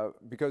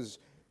because,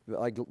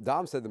 like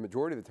Dom said, the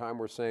majority of the time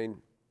we're saying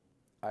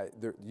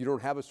you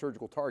don't have a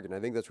surgical target. And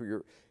I think that's what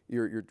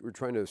you're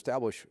trying to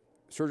establish: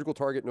 surgical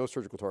target, no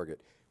surgical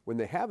target. When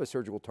they have a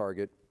surgical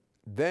target,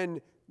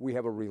 then we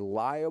have a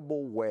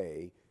reliable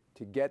way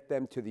to get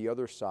them to the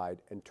other side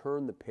and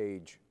turn the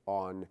page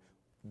on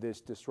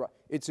this disruption.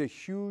 It's a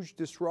huge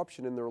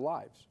disruption in their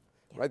lives,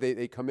 right?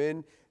 They come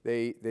in,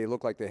 they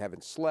look like they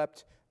haven't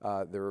slept,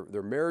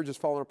 their marriage is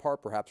falling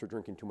apart, perhaps they're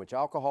drinking too much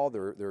alcohol,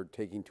 they're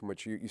taking too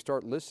much. You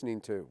start listening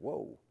to,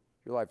 whoa,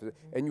 your life is,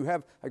 and you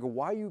have, I go,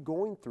 why are you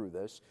going through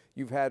this?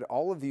 You've had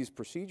all of these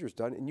procedures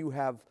done, and you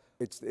have,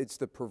 it's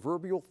the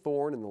proverbial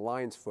thorn in the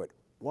lion's foot.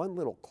 One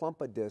little clump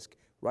of disc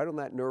right on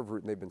that nerve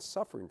root, and they've been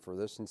suffering for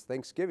this since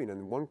Thanksgiving.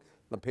 And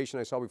the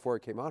patient I saw before I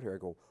came out here, I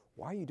go,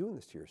 why are you doing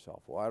this to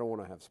yourself? Well, I don't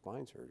want to have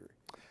spine surgery.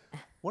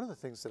 One of the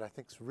things that I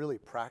think is really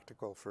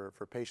practical for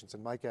patients,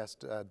 and Mike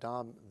asked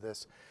Dom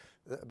this,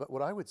 but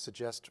what I would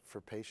suggest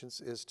for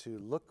patients is to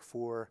look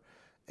for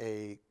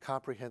a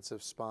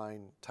comprehensive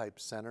spine type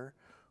center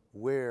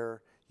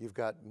where you've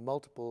got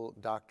multiple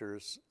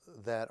doctors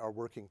that are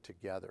working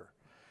together.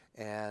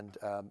 And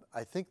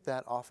I think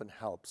that often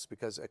helps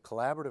because a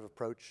collaborative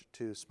approach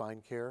to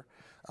spine care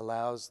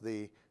allows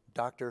the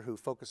doctor who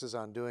focuses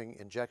on doing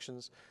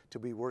injections to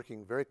be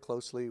working very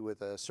closely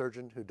with a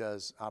surgeon who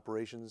does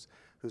operations,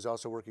 who's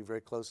also working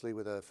very closely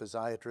with a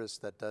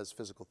physiatrist that does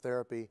physical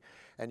therapy.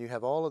 And you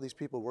have all of these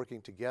people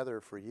working together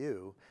for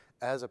you,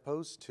 as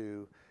opposed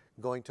to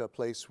going to a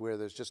place where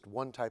there's just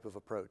one type of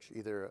approach,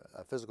 either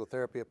a physical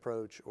therapy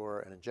approach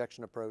or an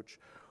injection approach,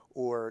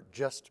 or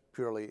just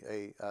purely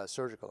a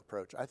surgical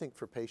approach. I think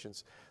for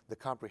patients, the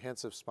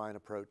comprehensive spine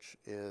approach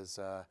is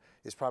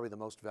probably the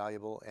most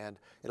valuable, and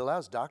it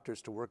allows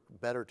doctors to work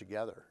better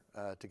together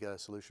to get a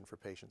solution for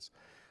patients.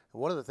 And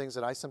one of the things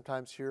that I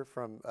sometimes hear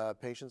from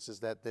patients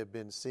is that they've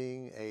been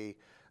seeing a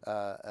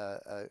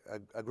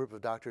group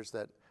of doctors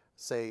that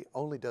say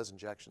only does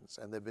injections,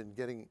 and they've been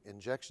getting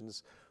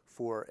injections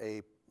for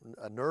a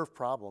nerve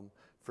problem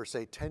for,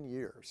 say, 10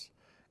 years.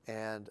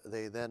 And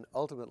they then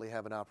ultimately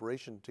have an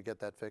operation to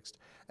get that fixed,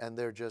 and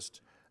they're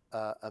just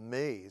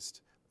amazed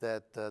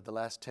that the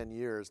last 10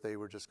 years they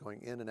were just going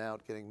in and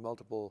out, getting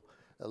multiple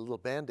little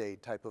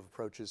Band-Aid type of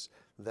approaches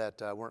that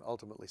weren't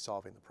ultimately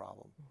solving the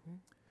problem. Mm-hmm.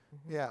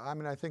 Yeah, I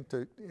mean, I think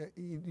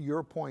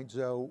your point,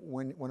 Zoe,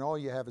 when all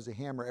you have is a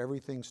hammer,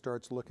 everything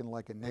starts looking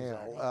like a nail.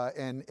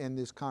 Exactly. And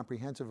this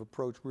comprehensive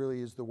approach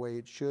really is the way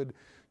it should.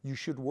 You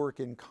should work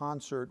in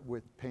concert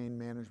with pain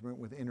management,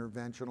 with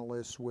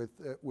interventionalists,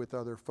 with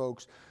other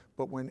folks.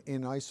 But when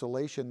in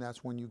isolation,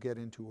 that's when you get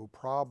into a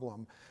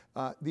problem.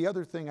 The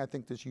other thing I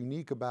think that's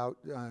unique about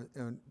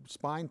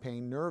spine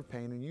pain, nerve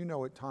pain, and you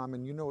know it, Tom,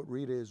 and you know it,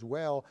 Rita, as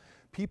well,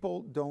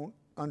 people don't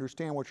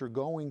understand what you're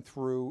going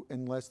through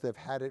unless they've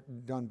had it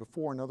done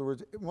before. In other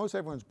words, most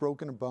everyone's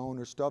broken a bone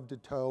or stubbed a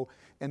toe,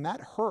 and that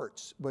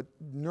hurts, but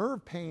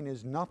nerve pain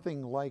is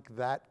nothing like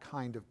that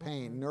kind of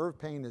pain. Mm-hmm. Nerve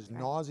pain is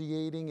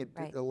nauseating. It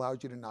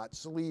allows you to not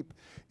sleep.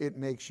 It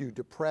makes you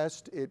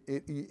depressed.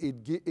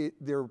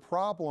 There are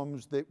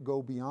problems that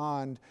go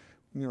beyond,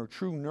 you know,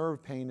 true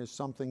nerve pain is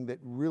something that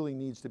really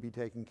needs to be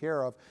taken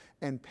care of.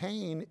 And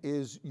pain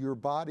is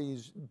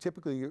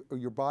typically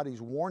your body's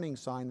warning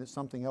sign that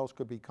something else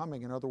could be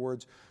coming. In other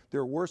words,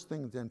 there are worse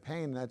things than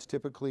pain, and that's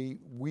typically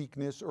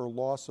weakness or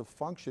loss of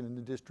function in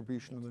the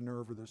distribution of the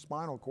nerve or the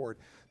spinal cord.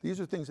 These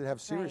are things that have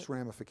serious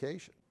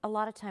ramifications. A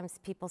lot of times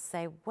people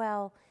say,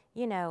 well,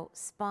 you know,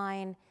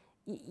 spine,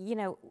 you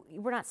know,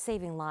 we're not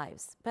saving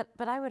lives. But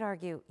I would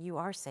argue you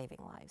are saving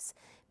lives.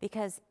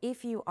 Because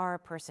if you are a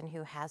person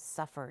who has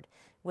suffered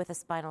with a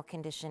spinal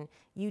condition,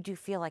 you do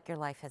feel like your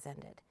life has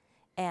ended.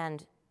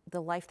 And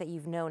the life that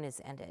you've known is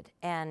ended.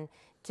 And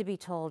to be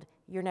told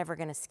you're never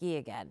going to ski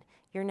again,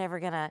 you're never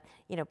going to,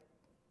 you know,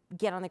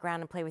 get on the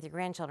ground and play with your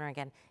grandchildren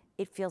again,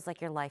 it feels like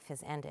your life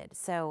has ended.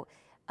 So,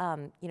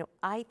 you know,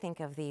 I think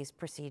of these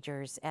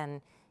procedures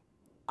and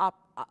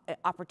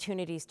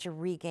opportunities to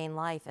regain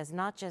life as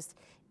not just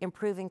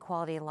improving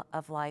quality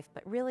of life,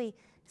 but really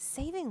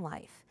saving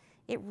life.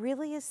 It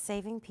really is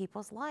saving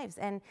people's lives.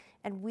 And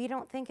we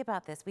don't think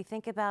about this. We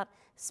think about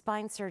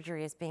spine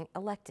surgery as being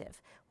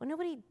elective. Well,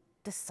 nobody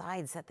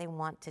decides that they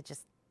want to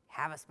just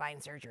have a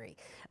spine surgery.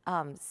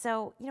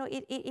 So, you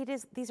know,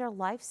 these are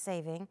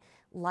life-saving,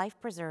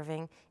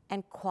 life-preserving,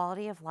 and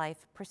quality of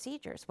life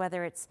procedures,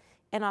 whether it's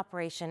an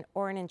operation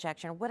or an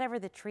injection, or whatever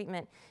the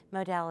treatment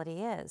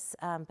modality is.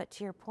 But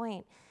to your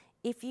point,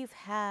 if you've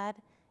had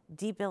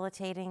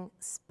debilitating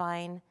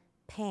spine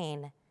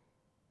pain,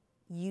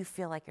 you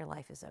feel like your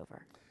life is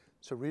over.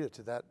 So Rita,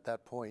 to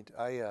that point,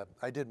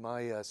 I did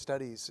my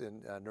studies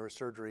in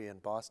neurosurgery in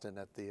Boston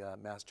at the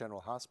Mass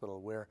General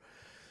Hospital, where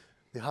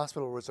the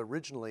hospital was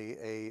originally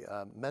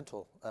a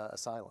mental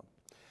asylum.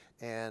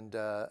 And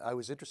I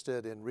was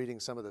interested in reading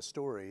some of the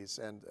stories,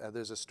 and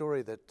there's a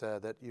story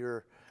that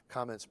your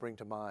comments bring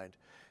to mind,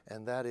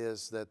 and that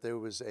is that there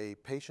was a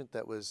patient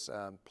that was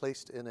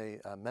placed in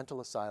a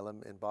mental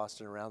asylum in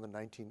Boston around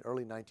the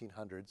early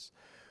 1900s,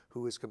 who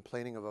was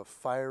complaining of a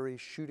fiery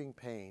shooting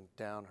pain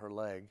down her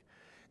leg.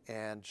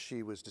 And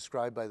she was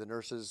described by the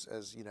nurses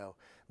as, you know,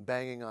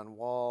 banging on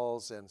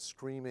walls and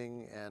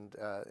screaming and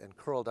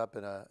curled up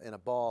in a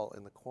ball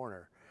in the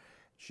corner.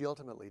 She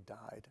ultimately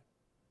died.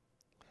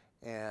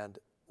 And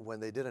when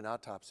they did an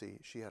autopsy,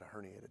 she had a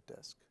herniated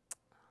disc.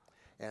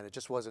 And it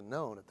just wasn't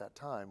known at that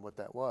time what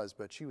that was,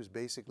 but she was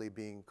basically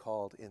being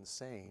called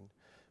insane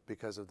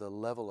because of the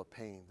level of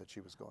pain that she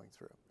was going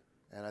through.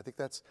 And I think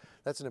that's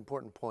an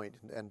important point.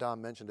 And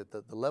Dom mentioned it,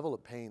 the level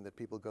of pain that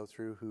people go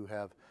through who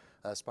have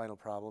spinal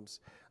problems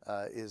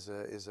is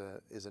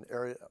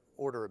an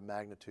order of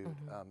magnitude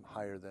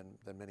higher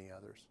than many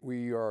others.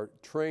 We are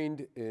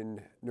trained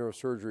in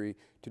neurosurgery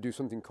to do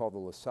something called the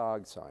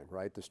Lasag sign,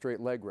 right? The straight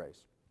leg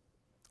raise.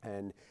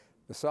 And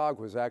Lasag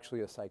was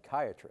actually a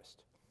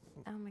psychiatrist.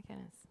 Oh my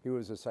goodness. He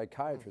was a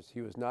psychiatrist.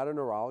 He was not a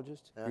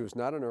neurologist. He was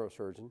not a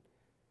neurosurgeon.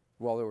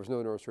 Well, there was no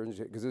neurosurgeons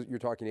because you're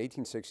talking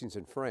 1860s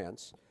in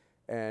France.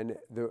 And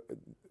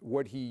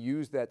what he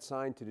used that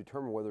sign to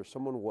determine whether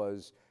someone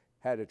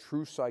had a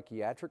true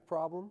psychiatric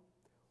problem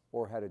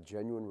or had a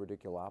genuine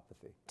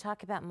radiculopathy.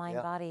 Talk about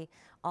mind-body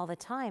all the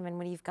time, and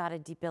when you've got a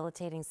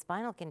debilitating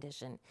spinal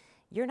condition,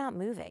 you're not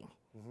moving.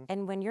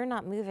 And when you're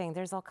not moving,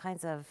 there's all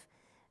kinds of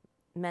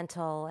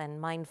mental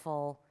and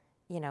mindful,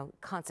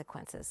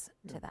 consequences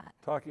to that.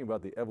 Talking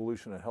about the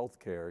evolution of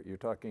healthcare, you're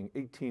talking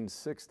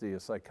 1860, a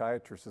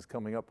psychiatrist is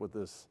coming up with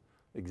this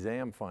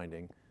exam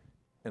finding,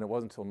 and it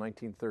wasn't until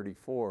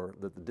 1934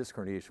 that the disc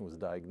herniation was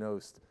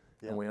diagnosed,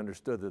 and we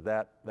understood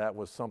that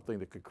was something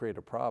that could create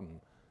a problem.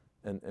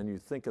 And you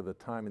think of the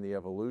time in the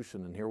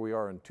evolution, and here we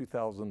are in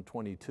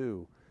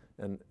 2022,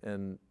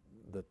 and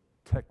the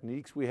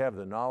techniques we have,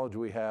 the knowledge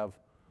we have,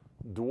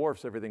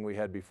 dwarfs everything we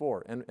had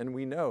before. And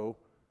we know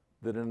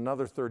that in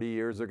another 30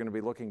 years, they're going to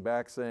be looking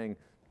back saying,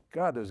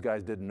 God, those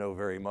guys didn't know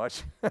very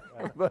much.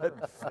 but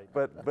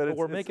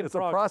it's a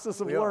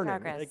process of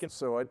learning.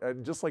 So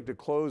I'd just like to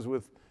close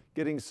with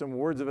getting some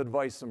words of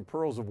advice, some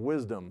pearls of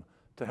wisdom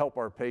to help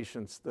our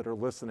patients that are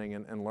listening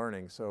and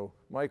learning. So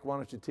Mike, why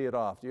don't you tee it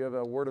off? Do you have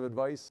a word of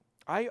advice?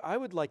 I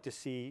would like to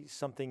see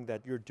something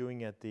that you're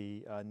doing at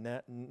the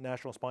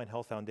National Spine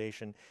Health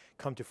Foundation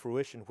come to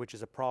fruition, which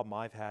is a problem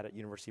I've had at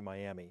University of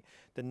Miami.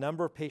 The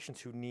number of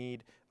patients who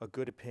need a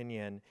good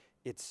opinion,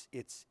 it's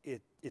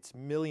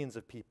millions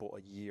of people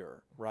a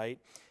year, right?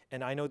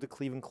 And I know the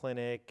Cleveland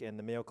Clinic and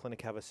the Mayo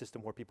Clinic have a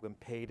system where people can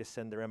pay to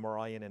send their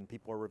MRI in and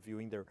people are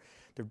reviewing their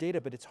data,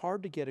 but it's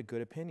hard to get a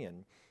good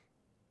opinion.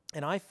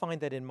 And I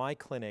find that in my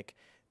clinic,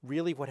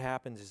 really what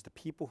happens is the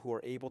people who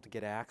are able to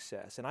get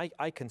access, and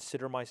I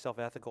consider myself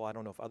ethical, I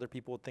don't know if other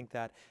people would think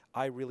that,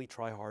 I really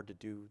try hard to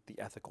do the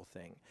ethical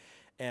thing.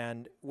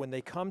 And when they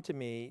come to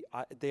me,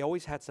 they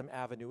always had some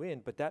avenue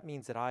in, but that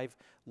means that I've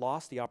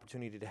lost the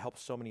opportunity to help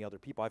so many other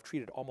people. I've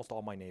treated almost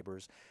all my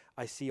neighbors.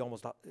 I see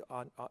almost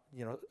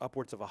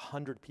upwards of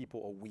 100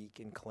 people a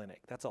week in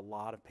clinic. That's a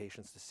lot of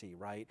patients to see,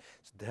 right?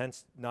 So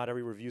hence, not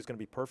every review is going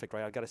to be perfect,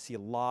 right? I've got to see a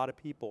lot of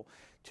people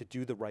to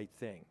do the right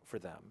thing for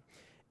them.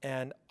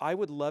 And I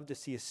would love to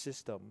see a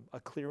system, a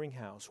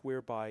clearinghouse,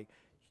 whereby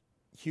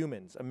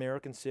humans,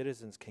 American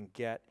citizens, can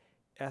get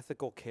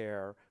ethical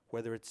care,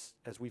 whether it's,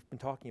 as we've been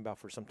talking about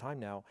for some time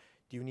now,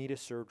 do you need a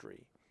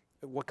surgery?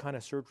 What kind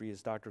of surgery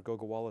is Dr.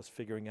 Ghogawala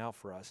figuring out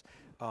for us?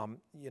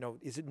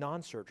 Is it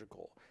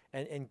non-surgical?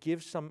 And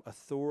give some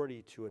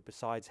authority to it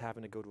besides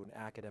having to go to an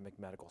academic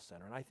medical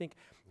center. And I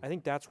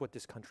think that's what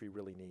this country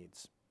really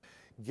needs.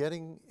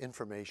 Getting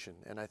information,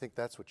 and I think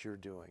that's what you're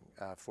doing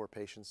for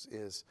patients,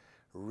 is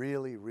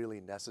really, really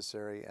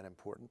necessary and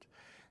important.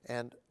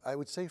 And I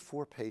would say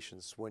for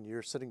patients, when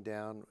you're sitting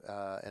down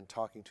and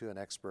talking to an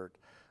expert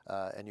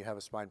and you have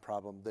a spine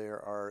problem, there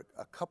are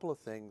a couple of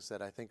things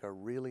that I think are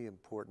really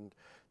important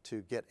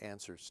to get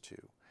answers to.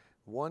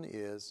 One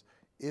is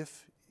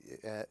if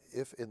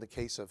in the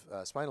case of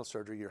spinal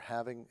surgery, you're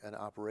having an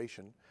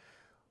operation,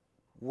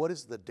 what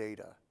is the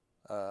data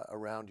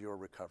around your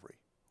recovery?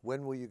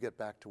 When will you get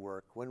back to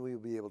work? When will you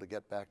be able to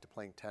get back to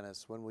playing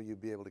tennis? When will you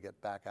be able to get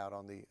back out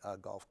on the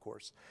golf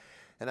course?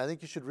 And I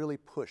think you should really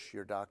push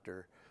your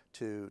doctor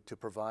to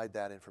provide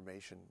that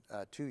information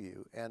to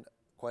you. And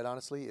quite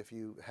honestly, if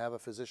you have a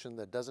physician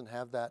that doesn't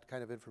have that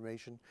kind of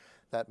information,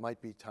 that might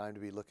be time to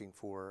be looking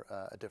for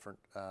a different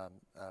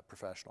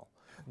professional.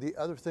 The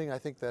other thing I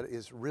think that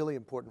is really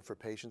important for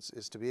patients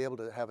is to be able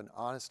to have an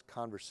honest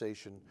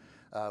conversation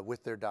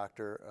with their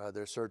doctor,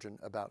 their surgeon,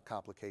 about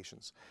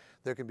complications.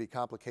 There can be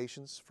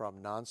complications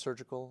from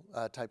non-surgical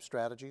type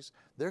strategies.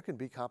 There can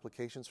be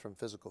complications from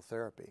physical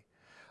therapy.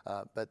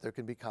 But there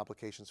can be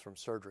complications from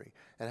surgery.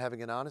 And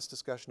having an honest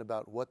discussion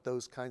about what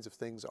those kinds of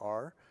things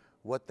are,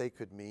 what they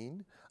could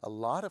mean. A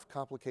lot of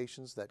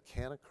complications that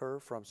can occur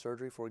from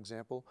surgery, for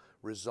example,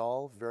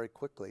 resolve very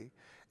quickly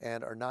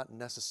and are not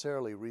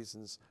necessarily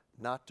reasons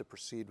not to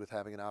proceed with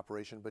having an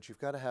operation, but you've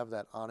got to have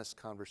that honest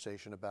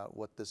conversation about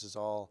what this is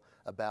all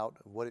about,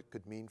 what it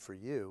could mean for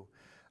you,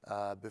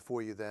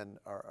 before you then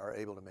are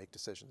able to make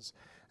decisions.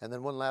 And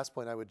then one last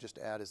point I would just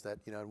add is that,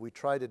 and we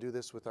try to do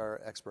this with our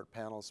expert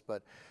panels,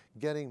 but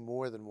getting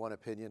more than one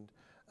opinion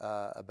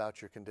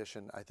about your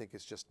condition, I think,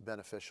 is just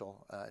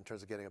beneficial in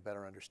terms of getting a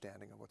better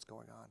understanding of what's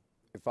going on.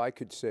 If I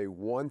could say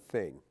one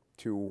thing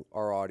to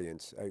our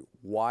audience,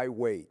 why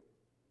wait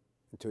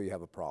until you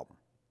have a problem?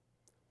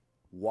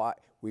 Why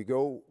we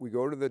go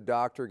to the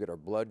doctor, get our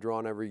blood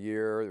drawn every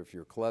year. If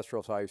your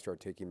cholesterol's high, you start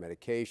taking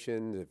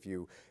medications. If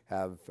you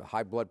have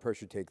high blood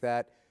pressure, take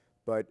that.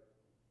 But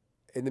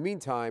in the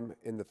meantime,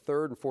 in the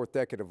third and fourth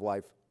decade of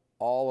life,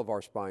 all of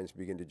our spines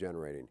begin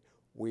degenerating.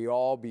 We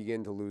all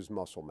begin to lose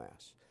muscle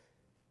mass.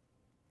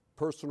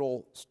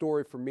 Personal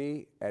story for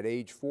me, at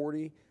age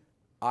 40,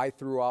 I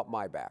threw out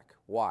my back.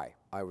 Why?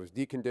 I was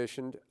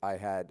deconditioned.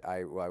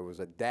 I was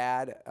a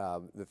dad.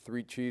 The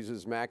 3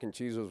 cheeses, mac and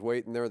cheese was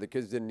waiting there. The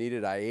kids didn't eat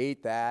it. I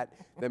ate that.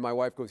 Then my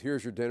wife goes,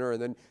 here's your dinner.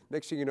 And then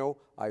next thing you know,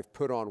 I've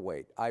put on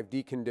weight. I've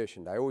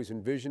deconditioned. I always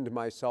envisioned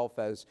myself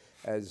as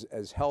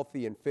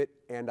healthy and fit,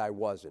 and I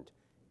wasn't.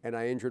 And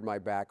I injured my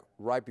back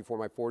right before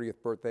my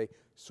 40th birthday,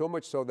 so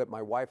much so that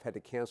my wife had to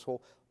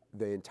cancel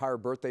the entire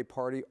birthday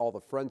party. All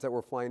the friends that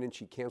were flying in,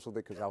 she canceled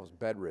it because I was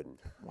bedridden.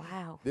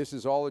 Wow. This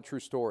is all a true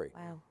story.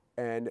 Wow.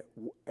 And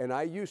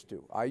I used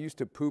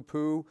to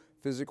poo-poo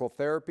physical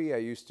therapy. I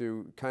used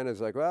to kind of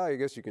like, well, I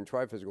guess you can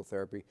try physical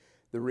therapy.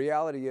 The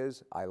reality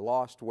is I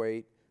lost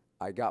weight,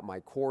 I got my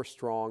core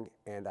strong,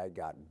 and I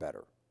got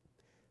better.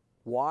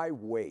 Why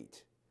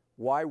wait?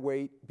 Why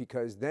wait?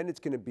 Because then it's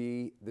going to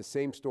be the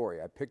same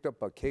story. I picked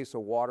up a case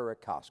of water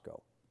at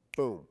Costco.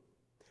 Boom.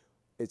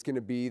 It's going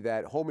to be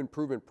that home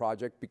improvement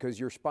project because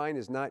your spine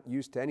is not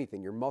used to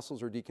anything. Your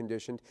muscles are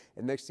deconditioned,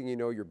 and next thing you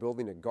know, you're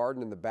building a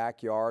garden in the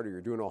backyard or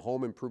you're doing a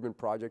home improvement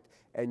project,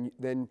 and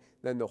then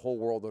the whole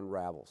world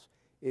unravels.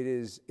 It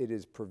is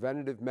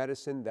preventative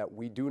medicine that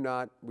we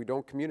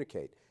don't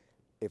communicate.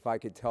 If I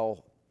could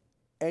tell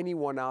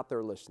anyone out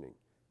there listening,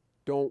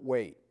 don't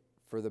wait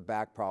for the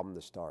back problem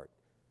to start.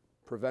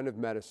 Preventive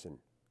medicine.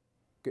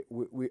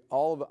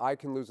 I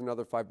can lose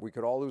another 5. We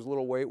could all lose a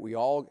little weight.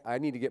 I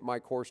need to get my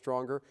core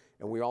stronger,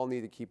 and we all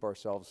need to keep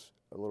ourselves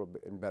a little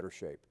bit in better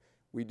shape.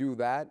 We do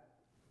that.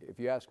 If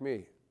you ask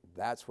me,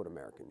 that's what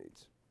America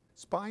needs.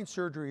 Spine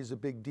surgery is a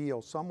big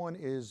deal. Someone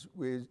is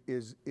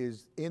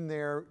in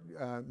there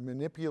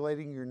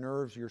manipulating your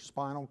nerves, your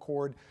spinal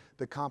cord.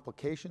 The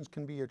complications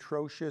can be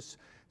atrocious.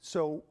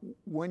 So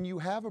when you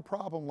have a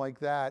problem like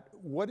that,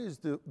 what is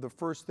the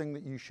first thing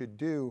that you should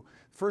do?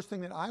 First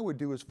thing that I would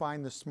do is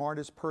find the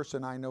smartest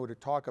person I know to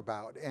talk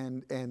about,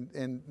 and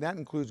that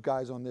includes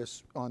guys on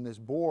this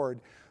board.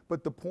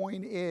 But the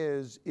point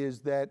is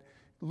that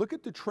look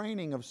at the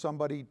training of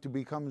somebody to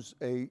become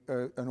an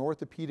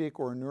orthopedic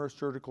or a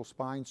neurosurgical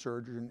spine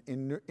surgeon.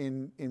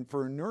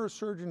 For a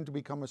neurosurgeon to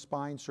become a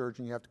spine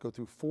surgeon, you have to go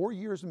through 4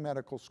 years of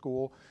medical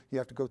school, you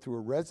have to go through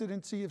a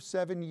residency of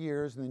 7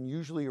 years, and then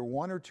usually a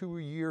 1 or 2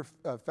 year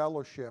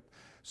fellowship.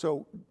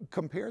 So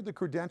compare the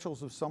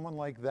credentials of someone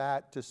like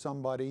that to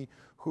somebody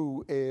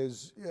who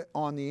is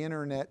on the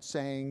internet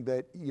saying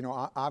that, you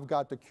know, I've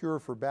got the cure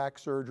for back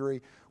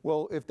surgery.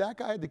 Well, if that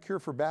guy had the cure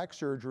for back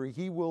surgery,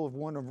 he will have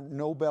won a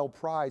Nobel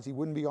Prize. He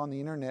wouldn't be on the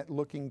internet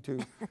looking to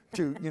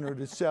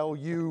sell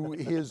you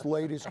his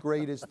latest,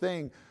 greatest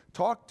thing.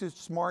 Talk to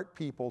smart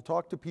people.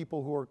 Talk to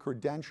people who are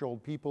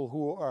credentialed, people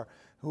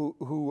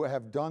who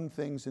have done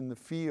things in the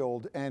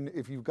field. And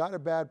if you've got a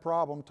bad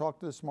problem, talk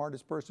to the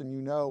smartest person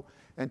you know.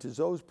 And to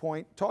Zoe's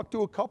point, talk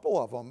to a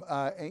couple of them.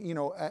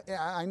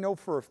 I know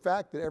for a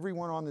fact that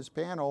everyone on this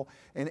panel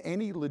and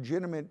any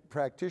legitimate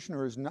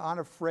practitioner is not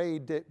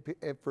afraid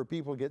for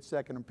people to get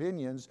second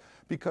opinions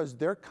because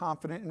they're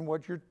confident in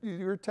what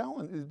you're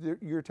telling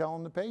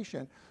the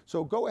patient.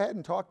 So go ahead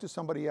and talk to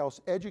somebody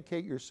else.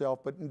 Educate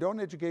yourself, but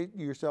don't educate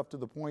yourself to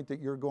the point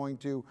that you're going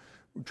to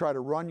try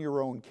to run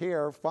your own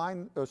care.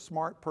 Find a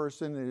smart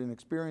person and an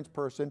experienced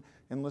person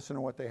and listen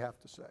to what they have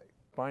to say.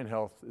 Spine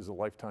health is a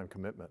lifetime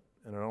commitment,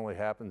 and it only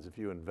happens if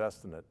you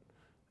invest in it.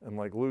 And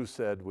like Lou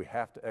said, we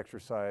have to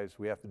exercise,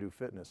 we have to do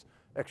fitness.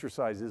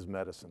 Exercise is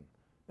medicine.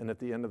 And at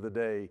the end of the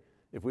day,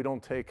 if we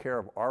don't take care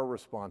of our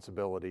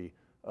responsibility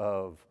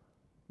of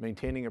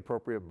maintaining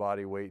appropriate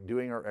body weight,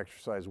 doing our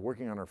exercise,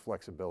 working on our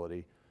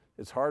flexibility,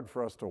 it's hard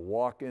for us to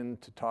walk in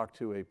to talk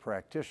to a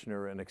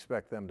practitioner and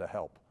expect them to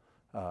help.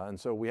 And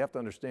so we have to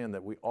understand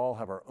that we all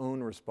have our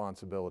own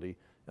responsibility,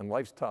 and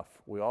life's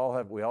tough. We all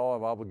have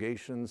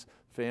obligations,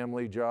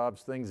 family,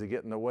 jobs, things that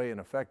get in the way and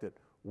affect it.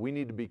 We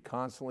need to be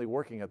constantly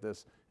working at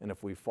this, and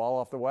if we fall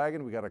off the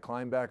wagon, we got to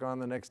climb back on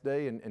the next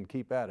day and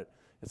keep at it.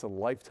 It's a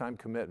lifetime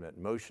commitment.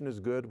 Motion is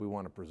good. We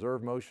want to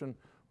preserve motion.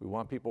 We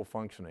want people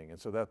functioning, and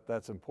so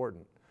that's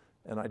important.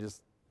 And I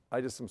just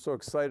am so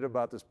excited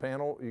about this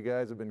panel. You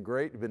guys have been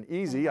great. It's been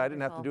easy. I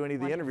didn't have to do any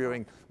of the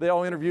interviewing. They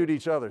all interviewed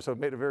each other, so it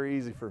made it very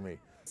easy for me.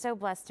 So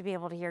blessed to be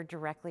able to hear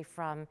directly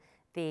from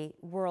the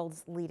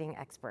world's leading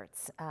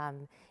experts.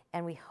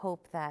 And we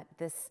hope that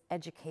this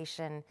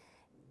education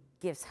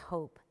gives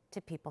hope to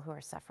people who are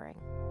suffering.